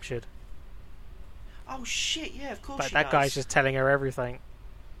she's captured. Oh shit! Yeah, of course. But that guy's just telling her everything.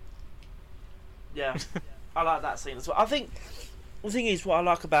 Yeah, I like that scene as well. I think the thing is, what I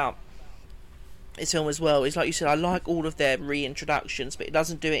like about this film as well is, like you said, I like all of their reintroductions, but it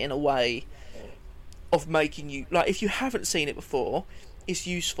doesn't do it in a way of making you like. If you haven't seen it before, it's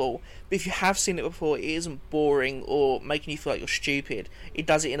useful. But if you have seen it before, it isn't boring or making you feel like you're stupid. It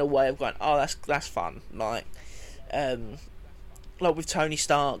does it in a way of going, "Oh, that's fun." Like with Tony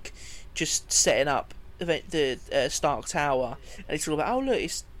Stark, just setting up the Stark Tower, and it's all about, "Oh look,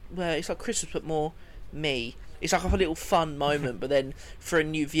 it's like Christmas but more me." It's like a little fun moment, but then for a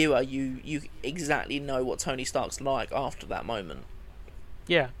new viewer, you exactly know what Tony Stark's like after that moment.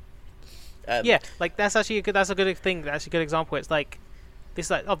 Yeah. Yeah, like that's a good thing. That's a good example. It's like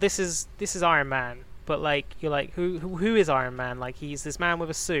this, like, oh, this is Iron Man, but like you're like, who is Iron Man? Like, he's this man with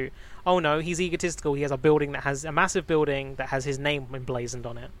a suit. Oh no, he's egotistical. He has a massive building that has his name emblazoned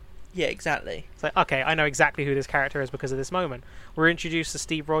on it. Yeah, exactly. It's like, okay, I know exactly who this character is because of this moment. We're introduced to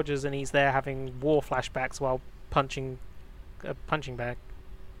Steve Rogers, and he's there having war flashbacks while punching a punching bag.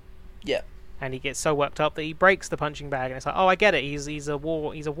 Yeah. And he gets so worked up that he breaks the punching bag, and it's like, oh, I get it. He's a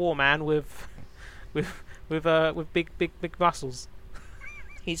war man with big muscles.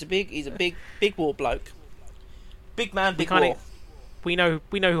 He's a big war bloke. Big man, big war. We know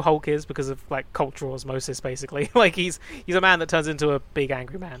who Hulk is because of like cultural osmosis, basically. Like he's a man that turns into a big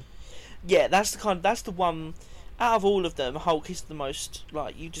angry man. Yeah, that's the one out of all of them. Hulk is the most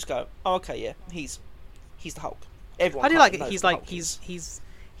like, you just go, oh, okay, yeah, he's the Hulk. Everyone. I do like it.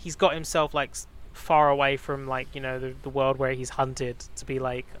 He's got himself like far away from like, you know, the world where he's hunted to be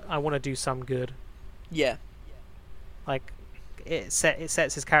like, I want to do some good. Yeah. Like it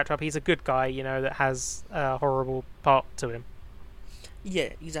sets his character up. He's a good guy, you know, that has a horrible part to him.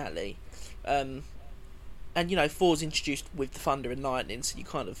 Yeah, exactly. And you know, Thor's introduced with the thunder and lightning, so you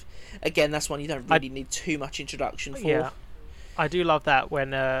kind of, again, that's one you don't really need too much introduction for. Yeah, I do love that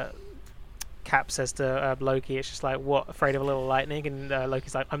when Cap says to Loki, it's just like, what, afraid of a little lightning? And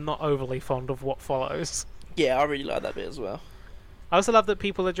Loki's like, I'm not overly fond of what follows. Yeah, I really like that bit as well. I also love that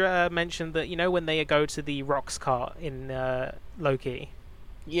people mentioned that, you know, when they go to the rocks cart in Loki.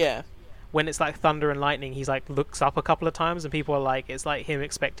 Yeah. When it's like thunder and lightning, he's like looks up a couple of times, and people are like, it's like him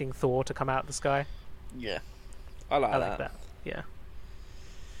expecting Thor to come out of the sky. Yeah, I like that. Yeah.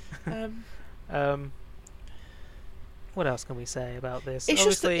 What else can we say about this? It's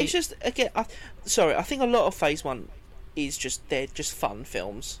just again. I think a lot of Phase 1 is they're just fun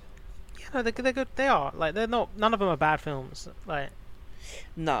films. Yeah, no, they're good. They are like they're not. None of them are bad films. Like,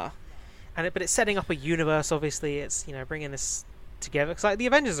 nah. But it's setting up a universe. Obviously, it's, you know, bringing this together, because like the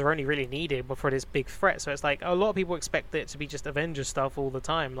Avengers are only really needed for this big threat, so it's like a lot of people expect it to be just Avengers stuff all the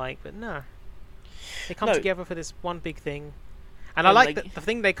time, like, but no, they come together for this one big thing. And I like that the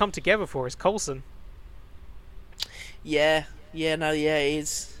thing they come together for is Coulson. It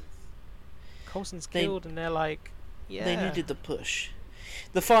is. Coulson's killed, and they're like, yeah, they needed the push.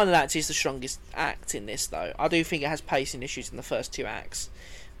 The final act is the strongest act in this, though. I do think it has pacing issues in the first two acts,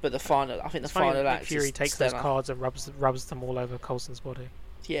 but the final act, Fury takes those cards and rubs them all over Coulson's body.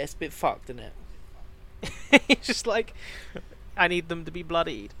 Yeah, it's a bit fucked, isn't it? He's just like, I need them to be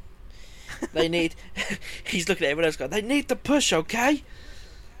bloodied. He's looking at everyone else going, they need the push, okay?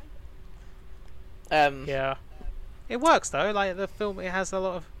 Yeah, it works though. Like the film, it has a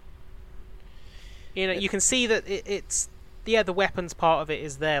lot of. You can see that it's the weapons part of it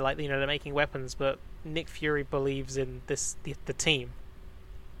is there. Like they're making weapons, but Nick Fury believes in the team.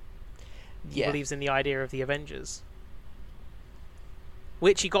 He believes in the idea of the Avengers.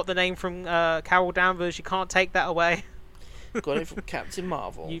 Which he got the name from Carol Danvers. You can't take that away. Got it from Captain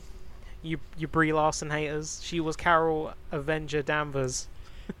Marvel. You Brie Larson haters. She was Carol Avenger Danvers.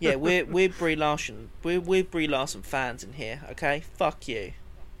 Yeah, we're Brie Larson. We're Brie Larson fans in here. Okay, fuck you.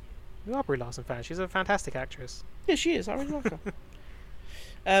 We are Brie Larson fans. She's a fantastic actress. Yeah, she is. I really like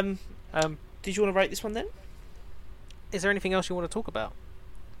her. Did you want to rate this one then? Is there anything else you want to talk about?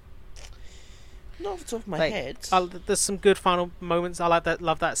 Not off the top of my head. There's some good final moments.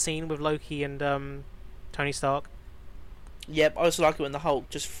 Love that scene with Loki and Tony Stark. Yep, I also like it when the Hulk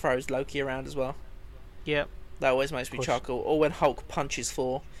just throws Loki around as well. Yep. That always makes me chuckle. Or when Hulk punches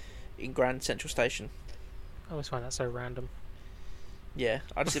Thor in Grand Central Station. I always find that so random. Yeah,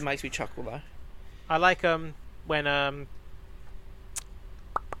 it makes me chuckle though. I like when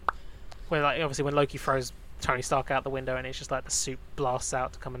obviously when Loki throws Tony Stark out the window and it's just like the suit blasts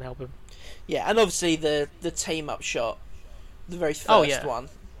out to come and help him. Yeah, and obviously the team up shot, the very first one,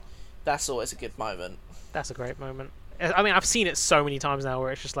 that's always a good moment. That's a great moment. I mean, I've seen it so many times now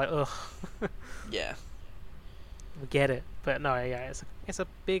where it's just like, ugh. Yeah. We get it, but no, yeah, it's a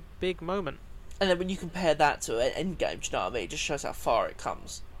big moment. And then when you compare that to Endgame, do you know what I mean? It just shows how far it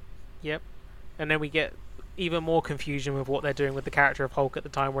comes. Yep. And then we get even more confusion with what they're doing with the character of Hulk at the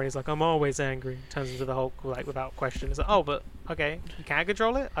time, where he's like, I'm always angry. Turns into the Hulk, like, without question. It's like, oh, but, okay, you can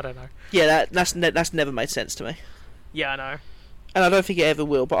control it? I don't know. Yeah, that's never made sense to me. Yeah, I know. And I don't think it ever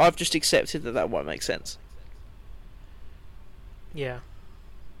will, but I've just accepted that won't make sense. Yeah.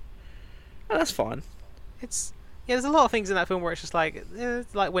 And that's fine. There's a lot of things in that film where it's just like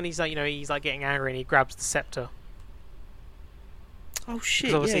when he's like, he's like getting angry and he grabs the scepter. Oh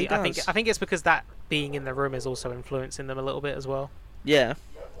shit! Obviously, yeah, he does. I think it's because that being in the room is also influencing them a little bit as well. Yeah.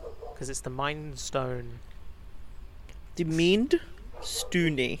 Because it's the Mind Stone. The Mind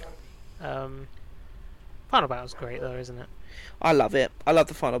Stone. Final battle's great though, isn't it? I love it. I love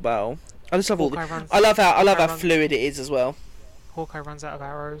the final battle. I just love Hawkeye I love how fluid it is as well. Hawkeye runs out of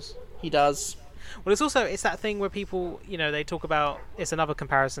arrows. He does. Well, it's that thing where people, they talk about. It's another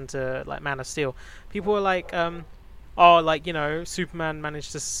comparison to like Man of Steel. People are like, Superman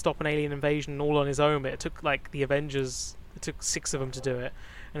managed to stop an alien invasion all on his own, but it took like the Avengers. It took 6 of them to do it,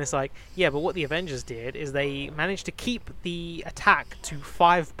 and it's like, yeah, but what the Avengers did is they managed to keep the attack to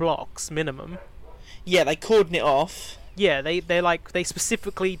 5 blocks minimum. Yeah, they cordon it off. Yeah, they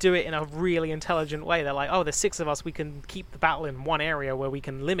specifically do it in a really intelligent way. They're like, oh, there's 6 of us, we can keep the battle in one area where we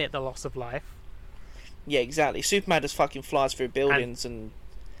can limit the loss of life. Yeah, exactly. Superman just fucking flies through buildings and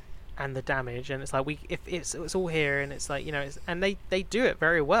the damage, and it's like if it's all here, and it's like and they do it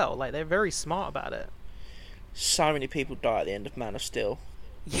very well. Like they're very smart about it. So many people die at the end of Man of Steel.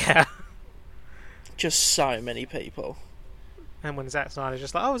 Yeah, just so many people. And when Zack Snyder's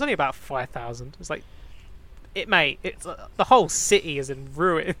just like, oh, it was only about 5,000. It's like, it's the whole city is in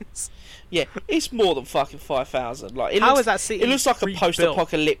ruins. Yeah, it's more than fucking 5,000. Like, how is that city? It looks like rebuilt? A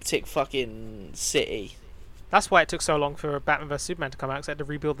post-apocalyptic fucking city. That's why it took so long for Batman vs Superman to come out, because they had to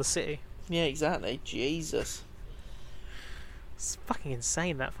rebuild the city. Yeah, exactly. Jesus, it's fucking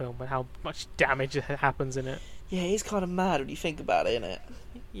insane, that film, and how much damage happens in it. Yeah, it's kind of mad when you think about it, isn't it?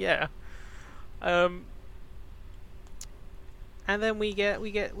 Yeah. And then we get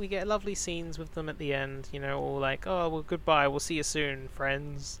lovely scenes with them at the end, all like, oh, well, goodbye, we'll see you soon,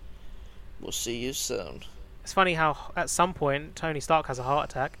 friends. We'll see you soon. It's funny how at some point Tony Stark has a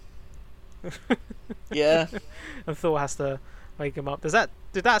heart attack. Yeah. And Thor has to wake him up. Does that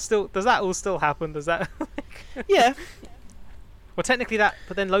all still happen? Does that Yeah. Well, technically but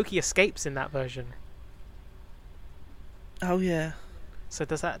then Loki escapes in that version. Oh yeah. So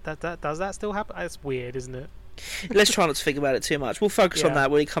does that still happen? It's weird, isn't it? Let's try not to think about it too much. We'll focus on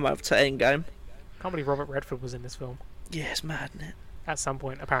that when we come over to Endgame. Can't believe Robert Redford was in this film. Yeah, it's mad, isn't it? At some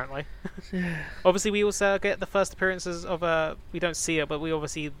point, apparently. Yeah. Obviously, we also get the first appearances of we don't see it, but we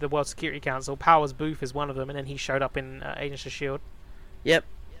obviously the World Security Council. Powers Booth is one of them, and then he showed up in Agents of S.H.I.E.L.D. Yep.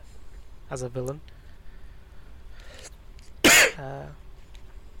 As a villain.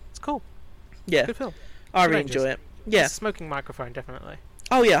 It's cool. Yeah. Good film. I really enjoy it. Yeah. Smoking microphone, definitely.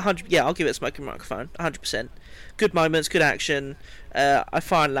 Oh yeah, 100. Yeah, I'll give it a smoking microphone, 100%. Good moments, good action. I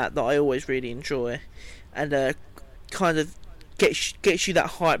find that I always really enjoy, and kind of gets you that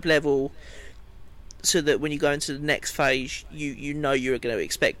hype level, so that when you go into the next phase, you know you're going to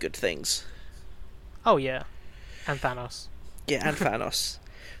expect good things. Oh yeah, and Thanos. Yeah, and Thanos.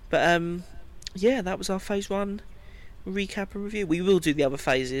 But yeah, that was our phase 1 recap and review. We will do the other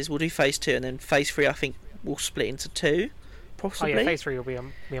phases. We'll do phase 2, and then phase 3 I think we'll split into 2, possibly. Oh yeah, phase 3 will be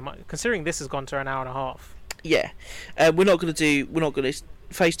considering this has gone to an hour and a half. Yeah. We're not going to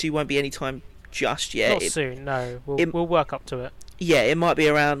phase 2 won't be any time just yet. Not soon, no. We'll work up to it. Yeah, it might be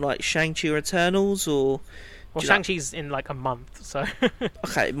around like Shang-Chi or Eternals, or... Well, Shang-Chi's in like a month, so...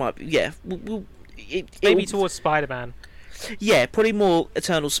 Okay, it might be, yeah. Maybe towards Spider-Man. Yeah, probably more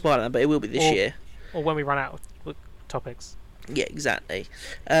Eternal Spider-Man, but it will be this year. Or when we run out of topics. Yeah, exactly.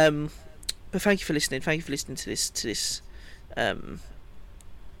 But thank you for listening. Thank you for listening to this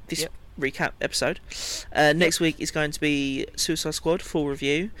recap episode. Next week is going to be Suicide Squad full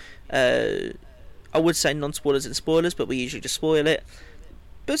review. I would say non-spoilers and spoilers, but we usually just spoil it.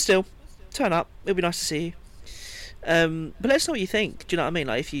 But still, turn up. It'll be nice to see you. But let us know what you think. Do you know what I mean?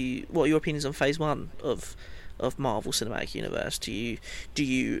 Like, what are your opinions on Phase 1 of Marvel Cinematic Universe? Do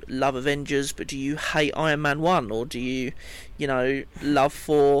you love Avengers, but do you hate Iron Man 1, or do you love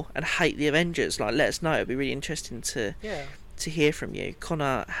 4 and hate the Avengers? Like, let us know. It'd be really interesting to hear from you.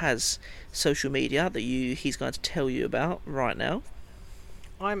 Connor has social media that he's going to tell you about right now.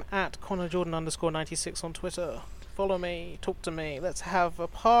 I'm at ConnorJordan_96 on Twitter. Follow me, talk to me, let's have a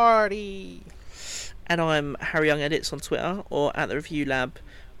party. And I'm Harry Young Edits on Twitter, or at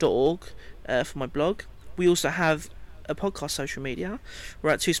thereviewlab.org for my blog. We also have a podcast social media. We're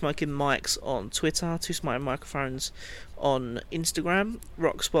at Two Smoking Mics on Twitter, Two Smoking Microphones on Instagram,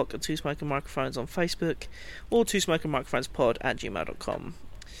 Rockspock and Two Smoking Microphones on Facebook, or Two Smoking Microphones pod at gmail.com.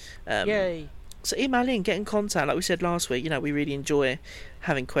 Yay! So email in, get in contact. Like we said last week, we really enjoy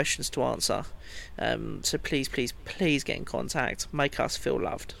having questions to answer. So please get in contact. Make us feel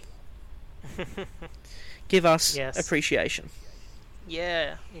loved. Give us appreciation.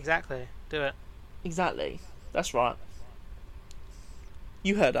 Yeah, exactly. Do it. Exactly. That's right.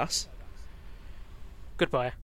 You heard us. Goodbye.